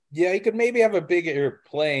justify it. Yeah, he could maybe have a bigger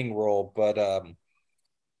playing role, but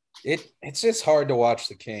it's just hard to watch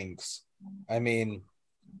the Kings. I mean,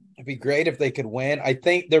 it'd be great if they could win. I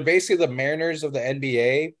think they're basically the Mariners of the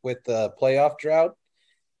NBA with the playoff drought.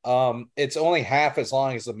 It's only half as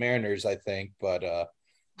long as the Mariners, I think, but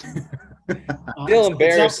still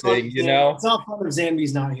embarrassing, It's not fun if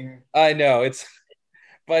Zambi's not here. I know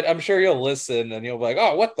but I'm sure you'll listen and you'll be like,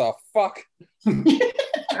 oh, what the fuck?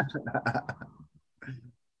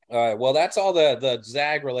 All right, well, that's all the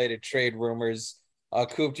Zag related trade rumors.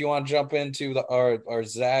 Coop, do you want to jump into our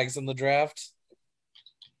Zags in the draft?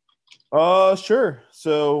 Sure.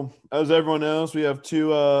 So as everyone knows, we have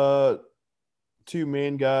two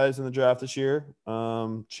main guys in the draft this year,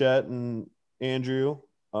 Chet and Andrew.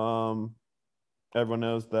 Everyone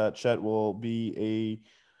knows that Chet will be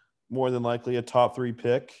more than likely a top 3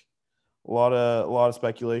 pick. A lot of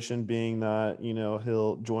speculation being that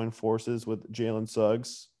he'll join forces with Jalen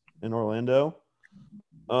Suggs in Orlando.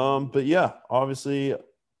 But yeah, obviously,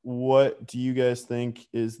 what do you guys think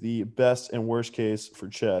is the best and worst case for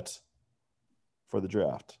Chet for the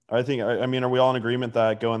draft? I mean, are we all in agreement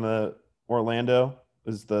that going to Orlando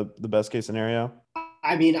is the best case scenario?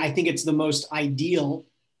 I mean, I think it's the most ideal.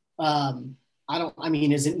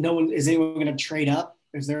 Is anyone going to trade up?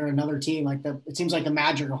 Is there another team it seems like the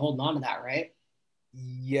Magic are holding on to that, right?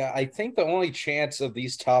 Yeah, I think the only chance of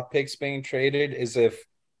these top picks being traded is if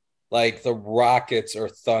like the Rockets or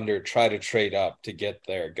Thunder try to trade up to get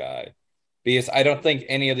their guy, because I don't think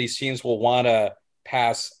any of these teams will want to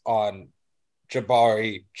pass on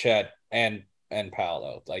Jabari, Chet, and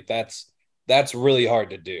Paolo. Like that's really hard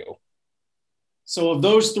to do. So of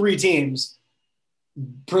those 3 teams,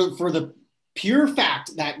 for the pure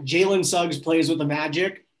fact that Jalen Suggs plays with the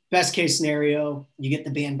Magic, best case scenario, you get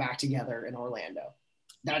the band back together in Orlando.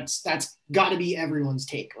 That's got to be everyone's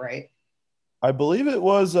take, right? I believe it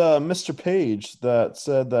was Mr. Page that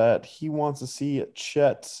said that he wants to see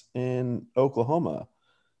Chet in Oklahoma.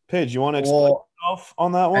 Paige, you want to explain yourself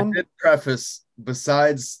on that one? I did preface,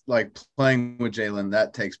 besides like playing with Jalen,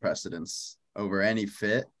 that takes precedence over any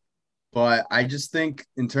fit. But I just think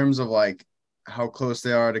in terms of like how close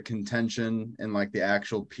they are to contention and like the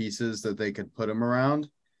actual pieces that they could put him around,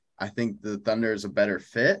 I think the Thunder is a better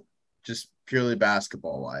fit, just purely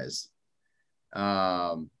basketball wise.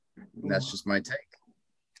 That's just my take.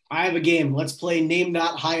 I have a game. Let's play name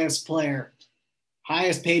not highest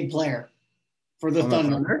paid player for the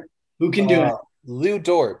Thunder. Who can do it? Lou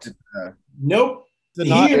Dort. Nope.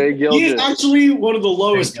 He is actually one of the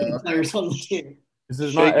lowest paid players on the team.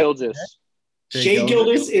 Shai Gilgeous. Shea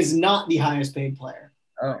Gilgeous is not the highest paid player.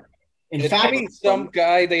 Oh, In It's fact, probably some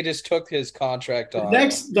guy they just took his contract on.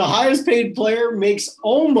 the highest paid player makes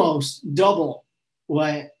almost double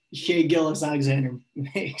what Shea Gilgeous Alexander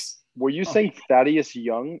makes. Were you saying Thaddeus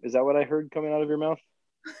Young? Is that what I heard coming out of your mouth?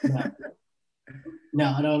 No,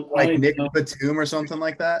 I don't. Like I don't Nick know. Batum or something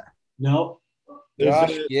like that. No.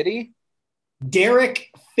 Josh Giddey? Derek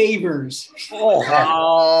Favors. Oh,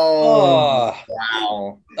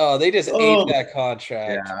 Wow. oh, they just ate that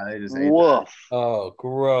contract. Yeah, they just ate that. Woof. Oh,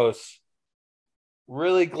 gross.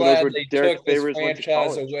 Really knows glad where they Derek took this Favors went to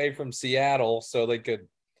franchise college? away from Seattle so they could.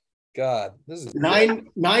 God, this is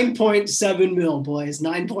 9.7 mil, boys.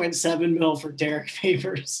 9.7 mil for Derek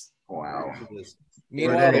Favors. Wow.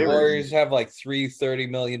 Meanwhile, the Favors. Warriors have like three $30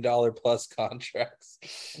 million plus contracts.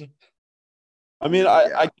 I mean,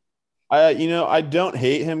 I don't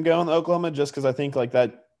hate him going to Oklahoma just because I think like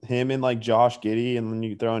that him and like Josh Giddey and then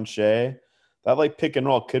you throw in Shea, that like pick and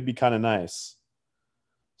roll could be kind of nice.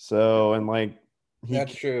 So and like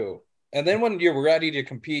That's true. And then when you're ready to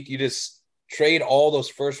compete, you just trade all those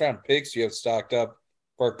first round picks you have stocked up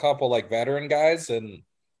for a couple like veteran guys, and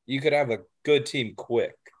you could have a good team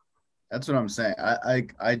quick. That's what I'm saying.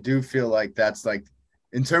 I do feel like that's like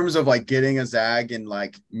in terms of like getting a Zag in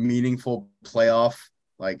like meaningful playoff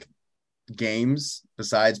like games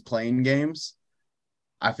besides playing games.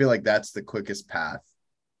 I feel like that's the quickest path.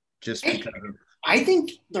 Just because of I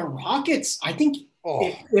think the Rockets. I think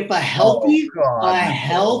Oh, if a healthy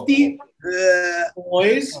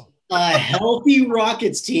boys, a healthy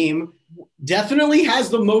Rockets team definitely has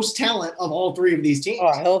the most talent of all three of these teams.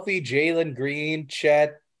 healthy Jalen Green,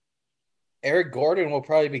 Chet, Eric Gordon will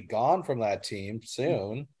probably be gone from that team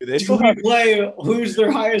soon. they Do still we have play? Who's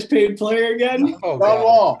their highest paid player again? Oh, John God.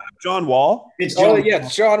 Wall. John Wall. It's Oh, John yeah, Wall.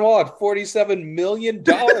 it's John Wall at $47 million.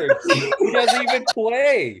 He doesn't even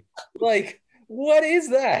play. Like, what is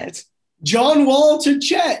that? John Wall to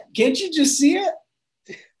Chet. Can't you just see it?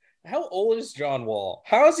 How old is John Wall?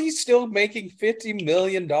 How is he still making $50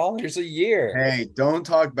 million a year? Hey, don't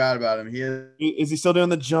talk bad about him. He Is he still doing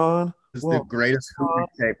the John? is the greatest hooping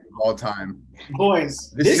tape of all time.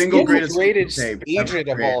 Boys, The this single kid- greatest rated hooping tape ever agent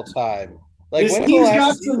of created. all time. Like, this when team's the got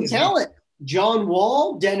last some season- talent. John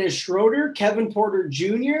Wall, Dennis Schroeder, Kevin Porter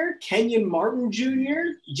Jr., Kenyon Martin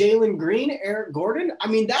Jr., Jalen Green, Eric Gordon. I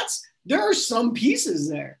mean, there are some pieces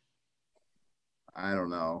there. I don't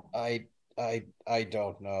know. I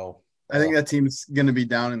don't know. I think that team's going to be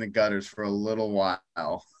down in the gutters for a little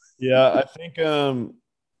while. Yeah, I think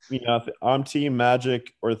I'm team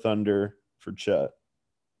Magic or Thunder for Chet.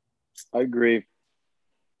 I agree.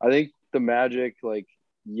 I think the Magic, like,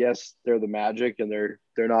 yes, they're the Magic and they're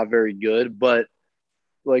not very good, but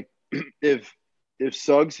like if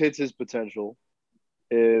Suggs hits his potential,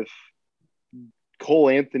 if Cole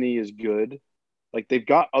Anthony is good, like they've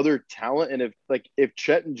got other talent, and if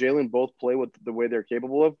Chet and Jalen both play with the way they're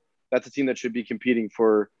capable of, that's a team that should be competing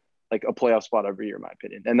for like a playoff spot every year, in my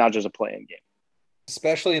opinion, and not just a play-in game.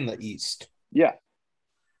 Especially in the East. Yeah.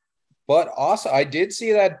 But also, I did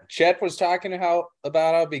see that Chet was talking about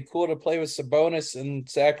how it'd be cool to play with Sabonis in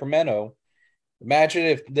Sacramento. Imagine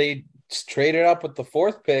if they traded up with the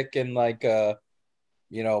fourth pick and like,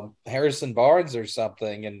 Harrison Barnes or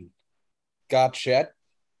something and got Chet.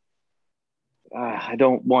 I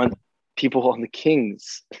don't want people on the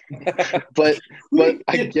Kings, but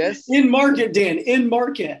I guess in market, Dan, in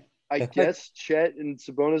market. I guess Chet and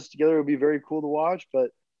Sabonis together would be very cool to watch,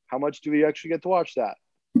 but how much do we actually get to watch that?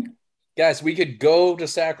 Guys, we could go to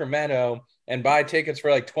Sacramento and buy tickets for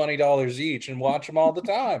like $20 each and watch them all the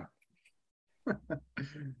time.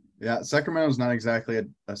 Yeah, Sacramento's not exactly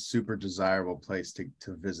a super desirable place to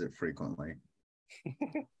visit frequently.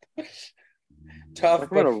 Tough,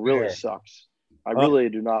 Sacramento but really fair. sucks. I really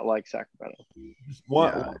do not like Sacramento.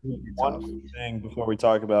 One thing before we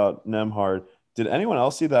talk about Nemhard. Did anyone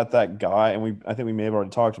else see that guy? And I think we may have already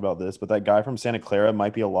talked about this, but that guy from Santa Clara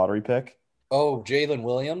might be a lottery pick. Oh, Jalen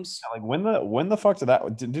Williams. Like when the fuck did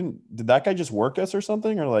that guy just work us or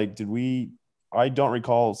something, or like did we? I don't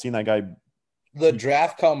recall seeing that guy. The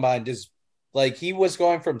draft combine just like he was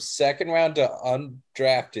going from second round to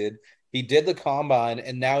undrafted. He did the combine,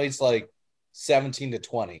 and now he's like 17 to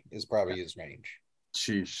 20 is probably his range.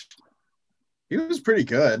 Sheesh. He was pretty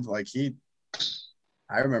good. Like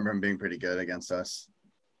I remember him being pretty good against us.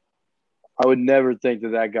 I would never think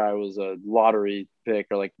that guy was a lottery pick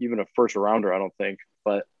or like even a first rounder. I don't think,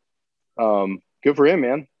 but good for him,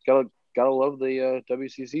 man. Gotta love the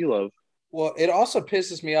WCC love. Well, it also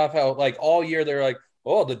pisses me off how like all year they're like,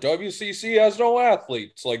 oh, the WCC has no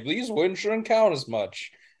athletes. Like these wins shouldn't count as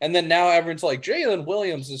much. And then now everyone's like, Jalen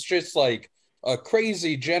Williams is just like a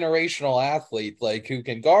crazy generational athlete, like who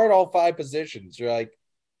can guard all 5 positions. You're like,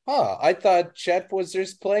 huh, I thought Chet was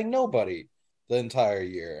just playing nobody the entire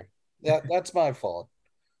year. That's my fault.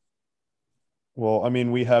 Well, I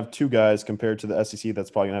mean, we have 2 guys compared to the SEC that's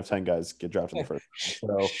probably going to have 10 guys get drafted in the first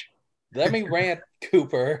round. So Let me rant,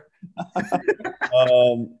 Cooper.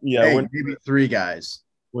 yeah, Hey, maybe 3 guys.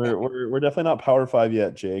 we're definitely not Power 5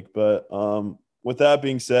 yet, Jake. But with that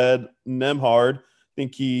being said, Nemhard, I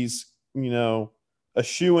think he's, a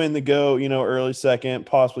shoe-in to go, early second,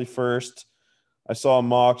 possibly first. I saw a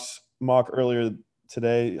mock earlier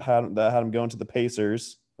today had him going to the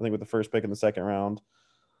Pacers, I think with the first pick in the second round.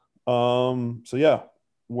 So yeah,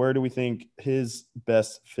 where do we think his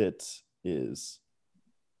best fit is?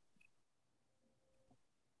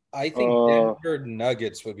 I think Denver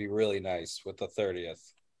Nuggets would be really nice with the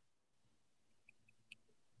 30th.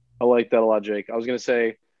 I like that a lot, Jake. I was gonna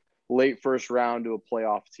say late first round to a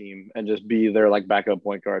playoff team and just be their like backup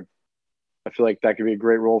point guard. I feel like that could be a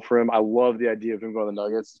great role for him. I love the idea of him going to the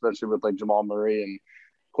Nuggets, especially with like Jamal Murray and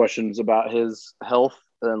questions about his health,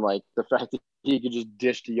 and then like the fact that he could just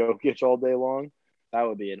dish to Jokic all day long. That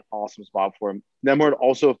would be an awesome spot for him. Nemhard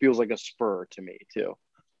also feels like a spur to me too.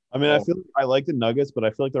 I mean, I feel like I like the Nuggets, but I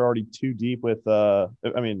feel like they're already too deep with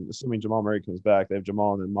assuming Jamal Murray comes back, they have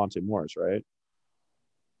Jamal and then Monte Morris, right?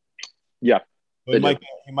 Yeah. So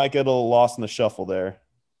he might get a little lost in the shuffle there.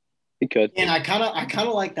 He could. And I kind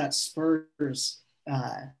of like that Spurs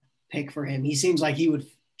pick for him. He seems like he would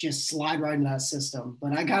just slide right into that system.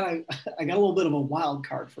 But I got a little bit of a wild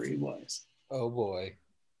card for you boys. Oh boy.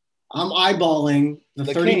 I'm eyeballing the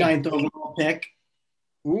 39th King. overall pick.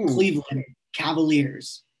 Ooh. Cleveland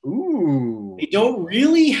Cavaliers. Ooh. They don't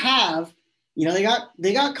really have, they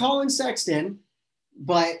got Colin Sexton,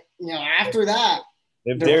 but after that,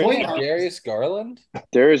 their point guard. Darius Garland.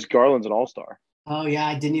 Darius Garland's an all-star. Oh yeah,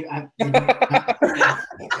 I didn't. I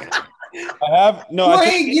have no. Well,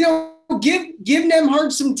 hey, give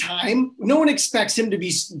Nemhard some time. No one expects him to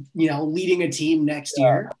be, leading a team next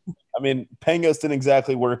year. I mean, Pangos didn't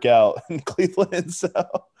exactly work out in Cleveland, so.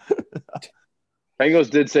 Pangos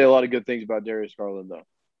did say a lot of good things about Darius Garland, though.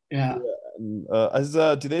 Yeah.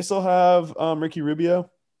 Do they still have Ricky Rubio?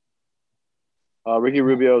 Ricky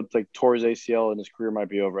Rubio tore his ACL and his career might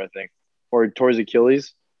be over, I think, or tore his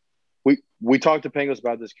Achilles. We talked to Pangos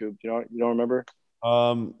about this, Coop. You don't remember?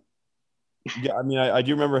 Yeah, I mean, I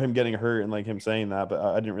do remember him getting hurt and him saying that, but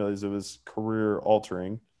I didn't realize it was career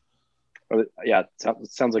altering. Yeah,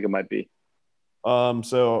 it sounds like it might be.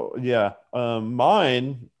 So yeah,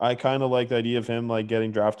 mine, I kind of like the idea of him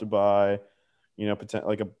getting drafted by,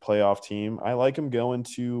 potentially a playoff team. I like him going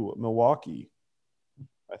to Milwaukee.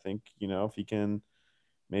 I think, if he can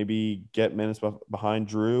maybe get minutes behind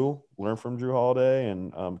Drew, learn from Drew Holiday,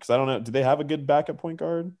 and because I don't know, do they have a good backup point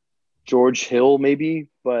guard? George Hill, maybe,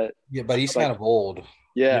 but yeah, but he's kind of old.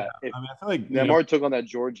 Yeah, I mean, I feel like Nemhard took on that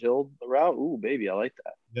George Hill route. Ooh, baby, I like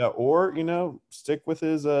that. Yeah, or stick with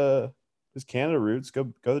his Canada roots.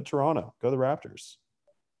 Go to Toronto. Go to the Raptors.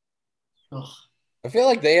 Ugh. I feel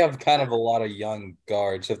like they have kind of a lot of young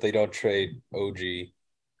guards if they don't trade OG.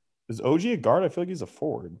 Is OG a guard? I feel like he's a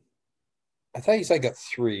forward. I thought he's like a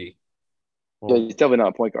 3. Yeah, he's definitely not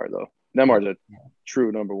a point guard though. Nemhard's a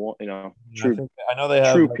true number one. True. I know they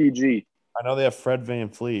have true PG. I know they have Fred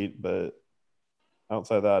VanVleet, but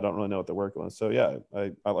outside of that, I don't really know what they're working with. So yeah,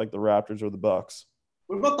 I like the Raptors or the Bucks.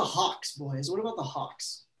 What about the Hawks, boys? What about the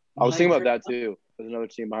Hawks? I was thinking about that too. There's another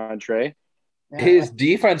team behind Trey. Yeah. His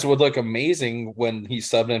defense would look amazing when he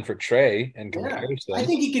subbed in for Trey and comparison. I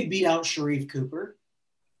think he could beat out Sharif Cooper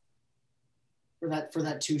for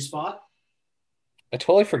that 2 spot. I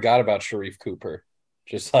totally forgot about Sharif Cooper.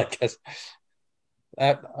 Just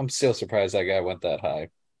I'm still surprised that guy went that high.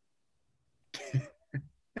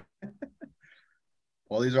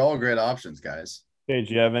 Well, these are all great options, guys. Hey,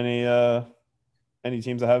 do you have any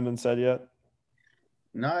teams that haven't been said yet?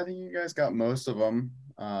 No, I think you guys got most of them.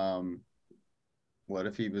 What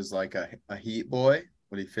if he was like a Heat boy?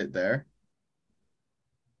 Would he fit there?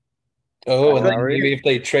 Oh, and then maybe if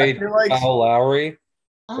they trade Kyle Lowry.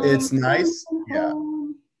 It's nice. Yeah.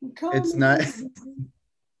 It's nice.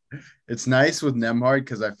 It's nice with Nemhard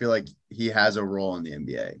because I feel like he has a role in the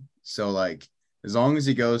NBA. So as long as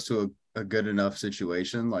he goes to a good enough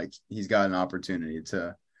situation, he's got an opportunity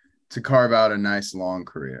to carve out a nice long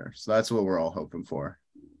career. So that's what we're all hoping for.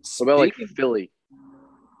 What about Philly?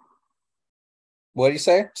 What do you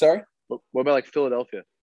say? Sorry? What about Philadelphia?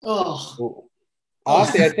 Oh.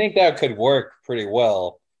 Honestly, I think that could work pretty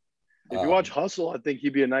well. If you watch Hustle, I think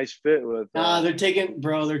he'd be a nice fit with. They're taking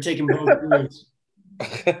both groups.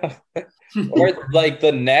 Or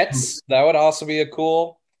the Nets, that would also be a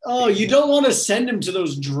cool Oh, you don't want to send him to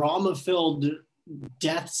those drama-filled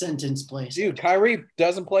death sentence places. Dude, Kyrie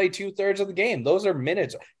doesn't play 2/3 of the game. Those are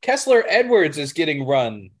minutes. Kessler Edwards is getting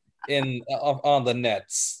run on the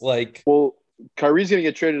Nets. Like, Well, Kyrie's gonna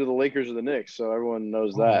get traded to the Lakers or the Knicks, so everyone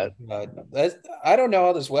knows that. I don't know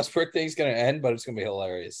how this Westbrook thing's gonna end, but it's gonna be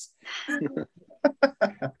hilarious.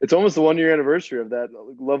 It's almost the 1-year anniversary of that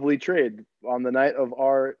lovely trade on the night of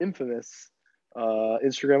our infamous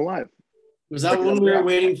Instagram Live. Was that when we were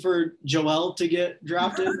waiting for Joel to get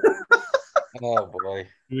drafted? Oh boy,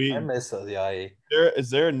 I miss those. Yeah. Is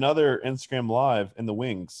there another Instagram Live in the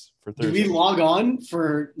wings for Thursday? Do we log on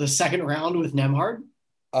for the second round with Nemhard?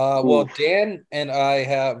 Well, Dan and I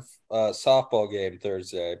have a softball game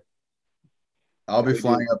Thursday. I'll be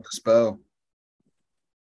flying up to Spo.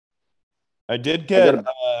 I did get,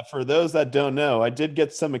 for those that don't know, I did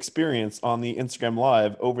get some experience on the Instagram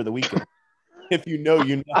Live over the weekend. If you know,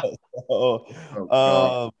 you know. So,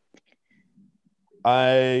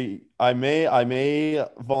 I may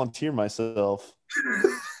volunteer myself.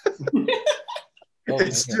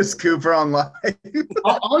 It's just Cooper on live.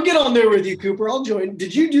 I'll get on there with you, Cooper. I'll join.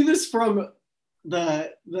 Did you do this from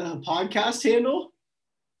the podcast handle?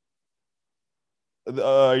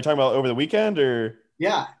 Are you talking about over the weekend or?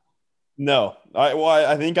 Yeah. No,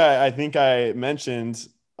 I think I mentioned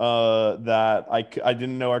that I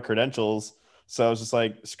didn't know our credentials, so I was just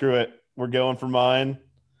like, screw it, we're going for mine,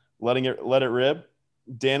 let it rip.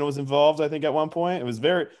 Dan was involved, I think, at one point. It was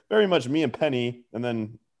very, very much me and Penny, and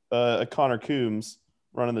then Connor Coombs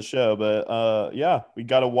running the show. But yeah, we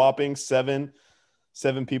got a whopping seven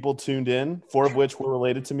people tuned in, 4 of which were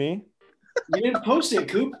related to me. You didn't post it,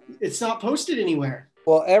 Coop. It's not posted anywhere.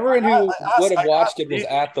 Well, everyone who would have watched it was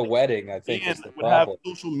at the wedding, I think, is the problem.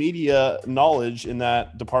 Have social media knowledge in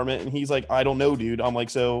that department, and he's like, I don't know, dude. I'm like,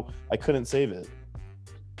 so I couldn't save it.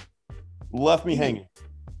 Left me hanging.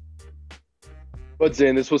 But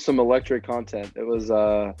Zane, this was some electric content. It was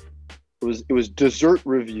dessert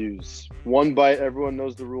reviews. One bite, everyone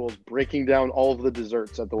knows the rules. Breaking down all of the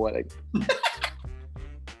desserts at the wedding.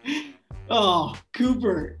 Oh,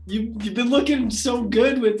 Cooper, you've been looking so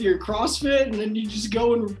good with your CrossFit, and then you just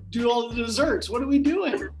go and do all the desserts. What are we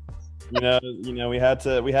doing? You know, we had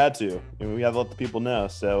to. We had to let the people know.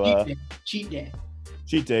 So cheat day,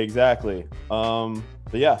 exactly. But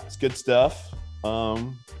yeah, it's good stuff.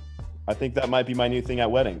 I think that might be my new thing at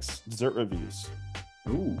weddings: dessert reviews.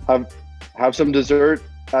 Ooh. Have some dessert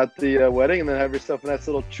at the wedding, and then have yourself a nice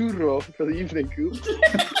little churro for the evening, Coop.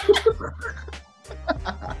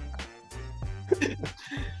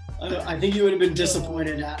 I think you would have been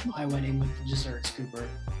disappointed at my wedding with the desserts, Cooper.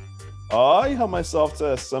 I helped myself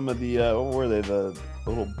to some of the what were they? The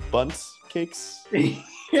little bunts cakes.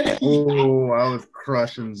 Oh, I was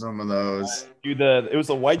crushing some of those. Dude, it was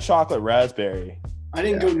the white chocolate raspberry. I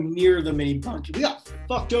didn't go near the mini bunch. We got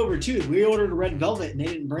fucked over too. We ordered a red velvet and they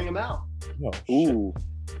didn't bring them out. Oh, ooh,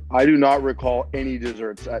 I do not recall any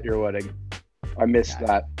desserts at your wedding. I missed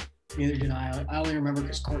that. Neither did I. I only remember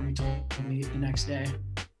because Courtney told me the next day.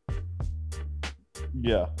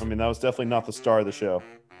 Yeah, I mean that was definitely not the star of the show.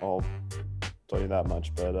 I'll tell you that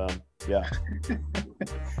much. But yeah.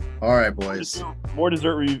 All right, boys. More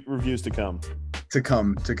dessert reviews to come. To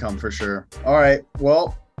come for sure. All right.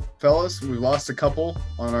 Well, fellas, we lost a couple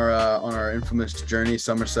on our infamous journey,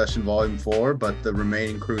 Summer Session Volume 4, but the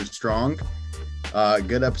remaining crew is strong.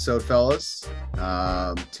 Good episode, fellas.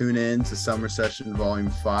 Tune in to Summer Session Volume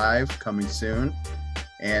 5 coming soon.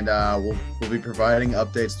 And we'll be providing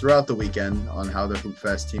updates throughout the weekend on how the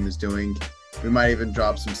Hoopfest team is doing. We might even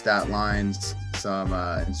drop some stat lines, some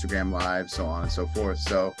Instagram Live, so on and so forth.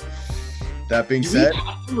 So that being said, we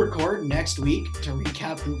have to record next week to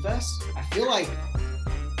recap Hoopfest? I feel like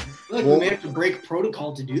we may have to break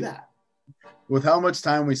protocol to do that. With how much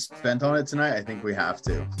time we spent on it tonight, I think we have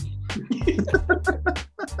to.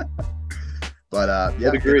 But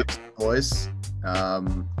yeah, agree, boys.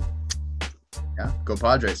 Yeah, go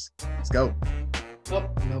Padres. Let's go. Oh,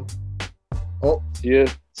 no. Oh,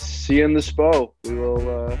 see you in the SPO. We will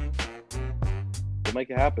we'll make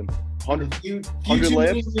it happen. 100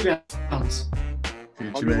 layups.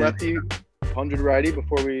 100 lefty, 100 righty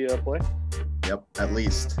before we play. Yep, at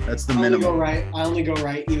least. That's the minimum. I only go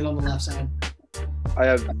right, even on the left side. I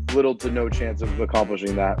have little to no chance of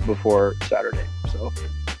accomplishing that before Saturday. So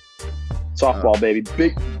softball, baby.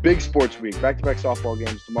 Big sports week. Back-to-back softball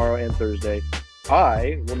games tomorrow and Thursday.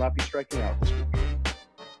 I will not be striking out this week.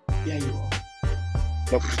 Yeah, you will.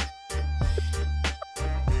 Nope.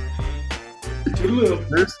 Toodaloo.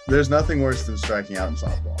 There's nothing worse than striking out in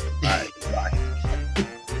softball. All right, bye.